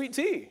forgot your sweet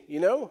tea, you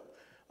know?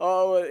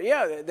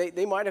 Yeah,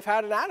 they might have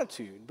had an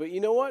attitude. But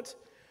you know what?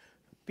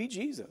 Be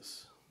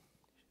Jesus.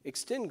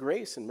 Extend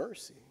grace and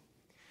mercy.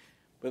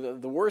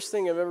 But the worst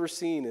thing I've ever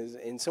seen is,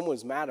 and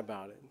someone's mad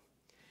about it,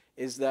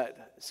 is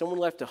that someone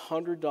left a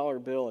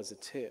 $100 bill as a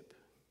tip,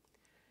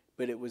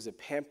 but it was a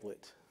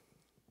pamphlet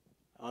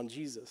on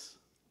Jesus.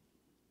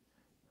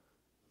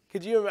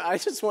 Could you? I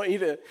just want you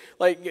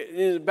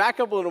to back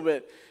up a little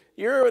bit.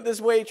 You're this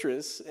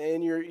waitress,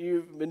 and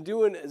you've been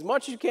doing as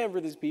much as you can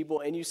for these people,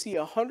 and you see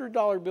a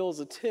 $100 bill as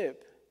a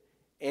tip,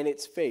 and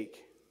it's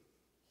fake.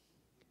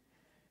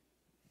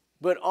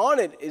 But on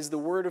it is the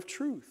word of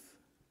truth.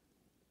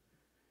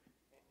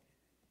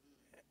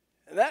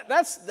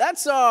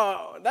 That's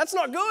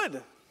not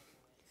good.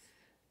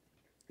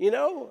 You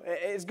know,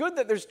 it's good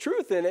that there's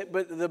truth in it,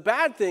 but the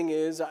bad thing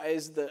is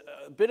a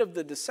bit of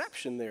the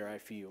deception there, I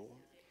feel.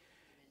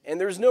 And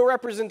there's no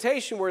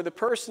representation where the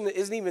person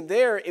isn't even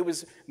there. It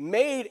was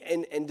made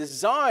and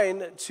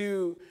designed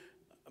to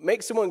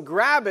make someone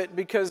grab it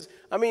because,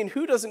 I mean,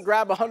 who doesn't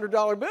grab a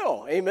 $100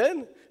 bill?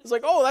 Amen? It's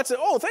like, oh, that's it.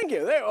 Oh, thank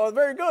you. Oh,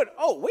 very good.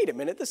 Oh, wait a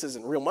minute. This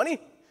isn't real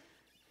money.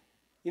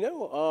 You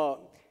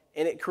know,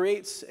 and it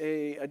creates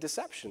a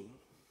deception.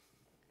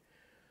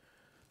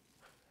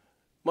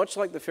 Much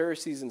like the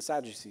Pharisees and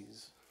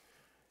Sadducees,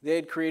 they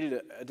had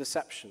created a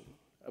deception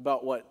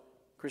about what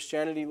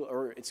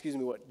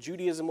what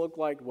Judaism looked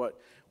like, what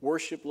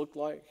worship looked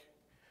like.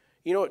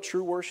 You know what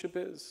true worship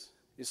is?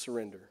 Is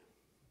surrender.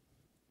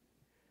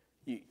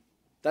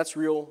 That's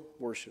real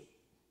worship.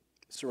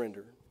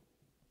 Surrender.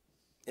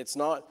 It's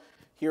not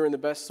hearing the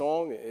best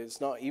song. It's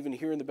not even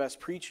hearing the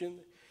best preaching.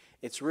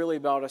 It's really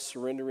about us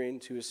surrendering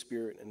to His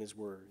Spirit and His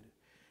Word.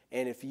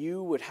 And if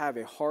you would have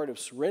a heart of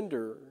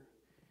surrender,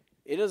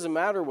 it doesn't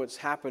matter what's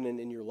happening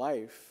in your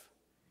life.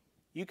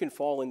 you can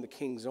fall in the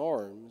King's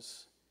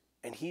arms,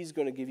 and he's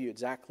going to give you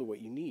exactly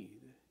what you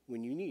need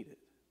when you need it.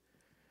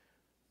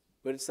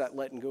 But it's that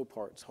letting go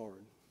part. It's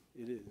hard.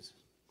 It is.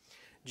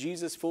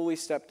 Jesus fully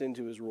stepped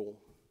into his role,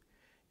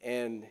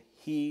 and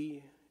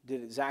he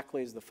did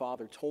exactly as the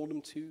Father told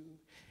him to,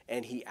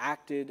 and he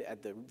acted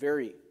at the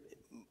very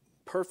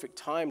perfect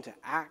time to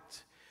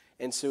act.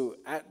 And so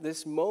at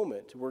this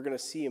moment, we're going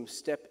to see him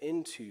step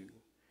into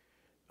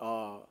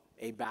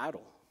a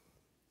battle.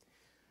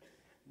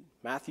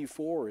 Matthew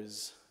 4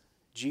 is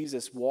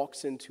Jesus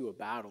walks into a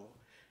battle,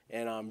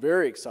 and I'm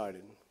very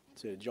excited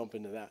to jump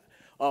into that.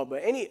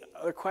 But any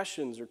other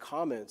questions or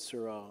comments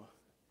or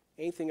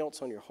anything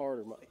else on your heart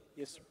or mind?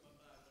 Yes, sir.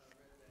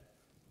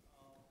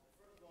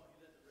 First of all,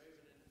 you let the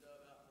raven and the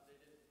dove out, but they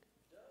didn't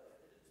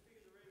speak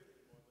of the raven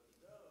anymore, but the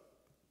dove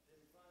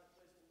didn't find a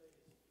place to lay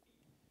his feet.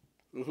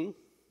 Mm-hmm.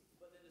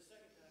 But then the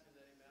second time he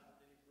let him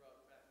out, then he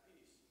brought back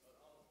peace on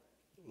all of them.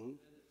 Mm-hmm.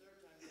 Then the third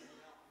time he let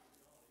him out,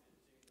 he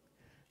was gone. He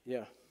didn't see him no more.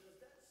 Yeah.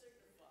 Does that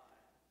signify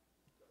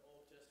the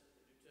Old Testament,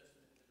 the New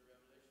Testament, and the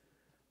Revelation?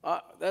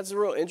 That's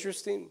real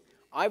interesting.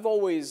 I've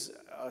always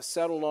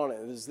settled on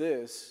it as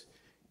this.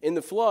 In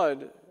the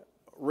flood,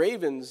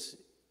 ravens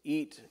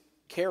eat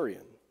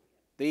carrion.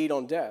 They eat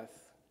on death.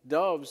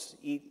 Doves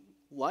eat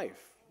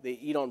life. They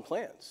eat on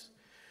plants.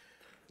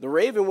 The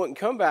raven wouldn't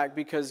come back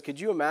because could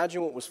you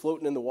imagine what was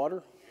floating in the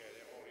water?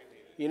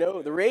 You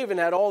know, the raven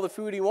had all the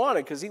food he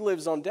wanted because he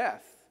lives on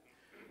death.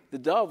 The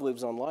dove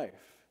lives on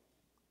life.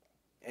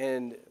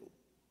 And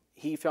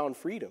he found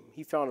freedom.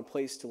 He found a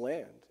place to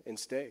land and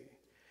stay.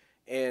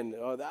 And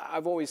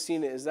I've always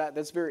seen it as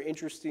that's a very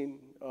interesting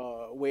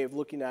way of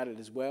looking at it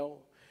as well.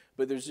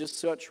 But there's just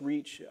such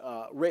rich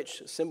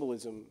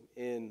symbolism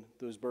in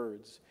those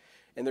birds.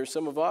 And there's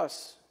some of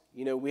us,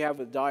 you know, we have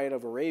a diet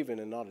of a raven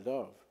and not a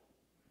dove.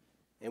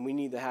 And we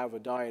need to have a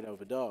diet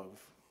of a dove.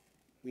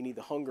 We need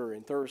the hunger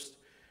and thirst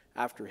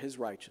after his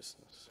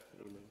righteousness.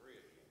 Amen.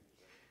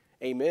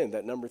 Amen.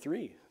 That number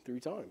 3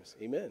 times.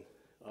 Amen.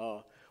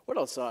 What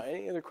else?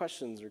 Any other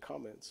questions or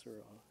comments or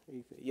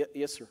anything?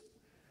 Yes, sir.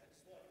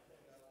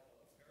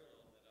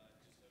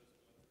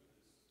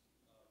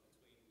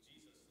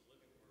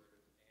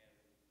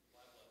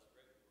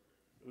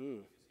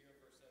 Mm. Because here in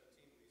verse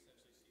 17, we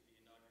essentially see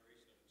the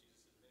inauguration of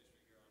Jesus'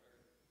 ministry here on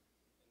earth.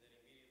 And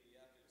then immediately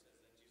after it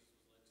says, then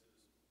Jesus was led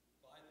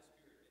by the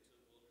Spirit into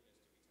the wilderness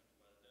to be tempted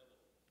by the devil.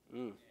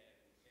 Mm.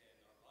 And in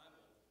our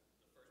Bible,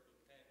 the first book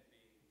 10,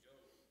 being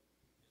Job,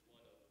 is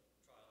one of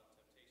trial and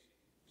temptation,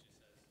 just as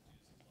Jesus'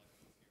 life was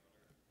here on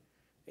earth.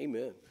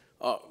 Amen.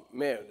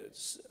 Man,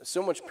 it's so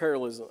much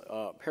parallels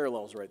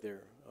right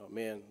there.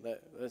 Man,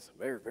 that's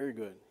very, very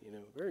good. You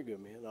know, very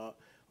good, man.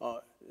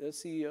 Let's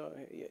see.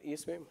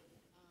 Yes, ma'am.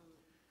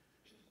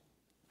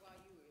 While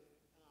you were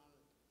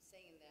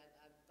saying that,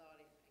 I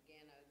thought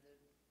again of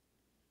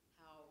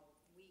how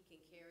we can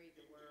carry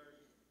the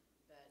word,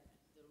 but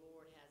the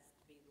Lord has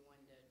to be the one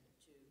to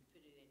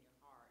put it in your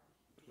heart,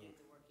 to do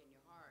the work in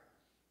your heart.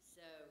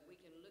 So we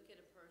can look at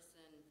a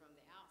person from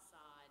the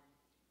outside,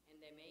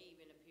 and they may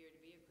even appear to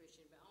be a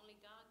Christian, but only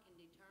God can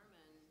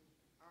determine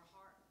our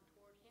heart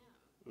toward Him.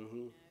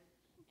 Mm-hmm. You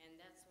know? And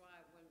that's why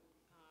when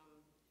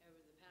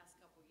over the past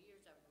couple of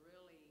years, I've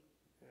really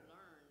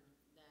learned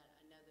that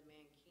another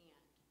man can't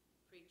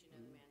preach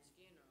another man's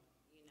funeral.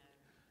 You know.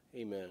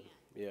 Amen.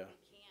 Yeah.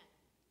 We can't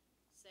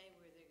say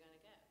where they're going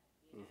to go.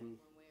 You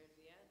know, one way or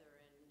the other,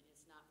 and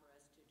it's not for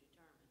us to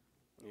determine.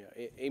 Yeah.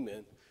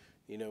 Amen.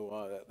 You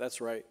know,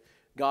 that's right.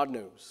 God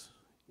knows.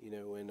 You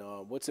know,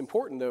 and what's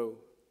important though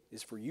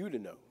is for you to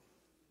know.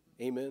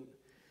 Amen.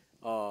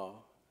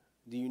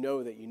 Do you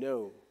know that you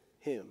know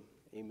Him?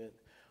 Amen.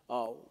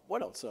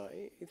 What else?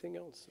 Anything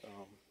else?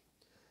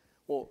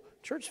 Well,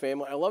 church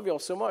family, I love y'all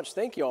so much.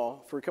 Thank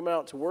y'all for coming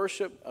out to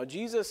worship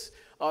Jesus.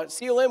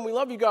 CLM, we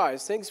love you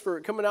guys. Thanks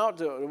for coming out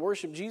to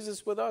worship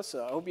Jesus with us.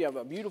 I hope you have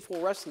a beautiful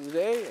rest of the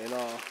day. And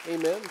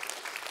amen.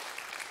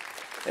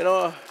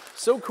 And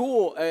so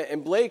cool.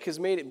 And Blake has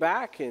made it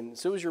back, and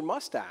so is your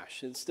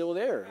mustache. It's still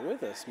there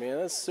with us, man.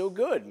 That's so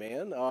good,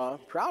 man.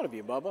 Proud of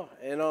you, Bubba.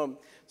 And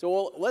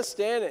so let's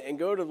stand and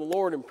go to the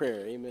Lord in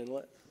prayer. Amen.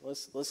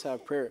 Let's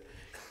have prayer.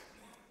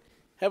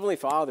 Heavenly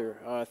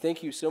Father,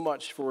 thank you so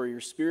much for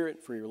your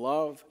Spirit, for your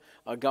love.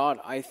 God,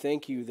 I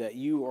thank you that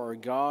you are a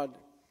God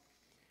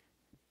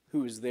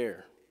who is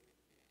there.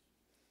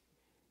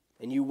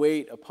 And you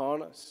wait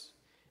upon us.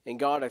 And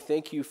God, I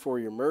thank you for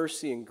your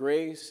mercy and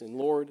grace, and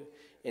Lord,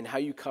 and how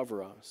you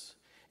cover us.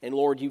 And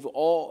Lord, you've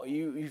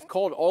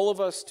called all of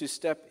us to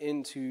step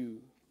into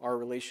our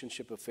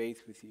relationship of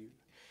faith with you.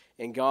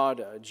 And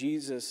God,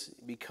 Jesus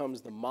becomes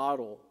the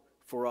model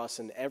for us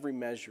in every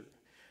measure,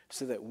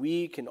 so that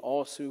we can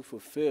also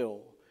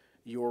fulfill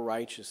your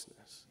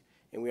righteousness.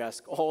 And we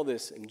ask all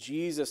this in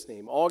Jesus'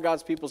 name. All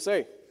God's people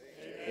say,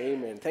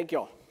 amen. Amen. Thank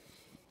y'all.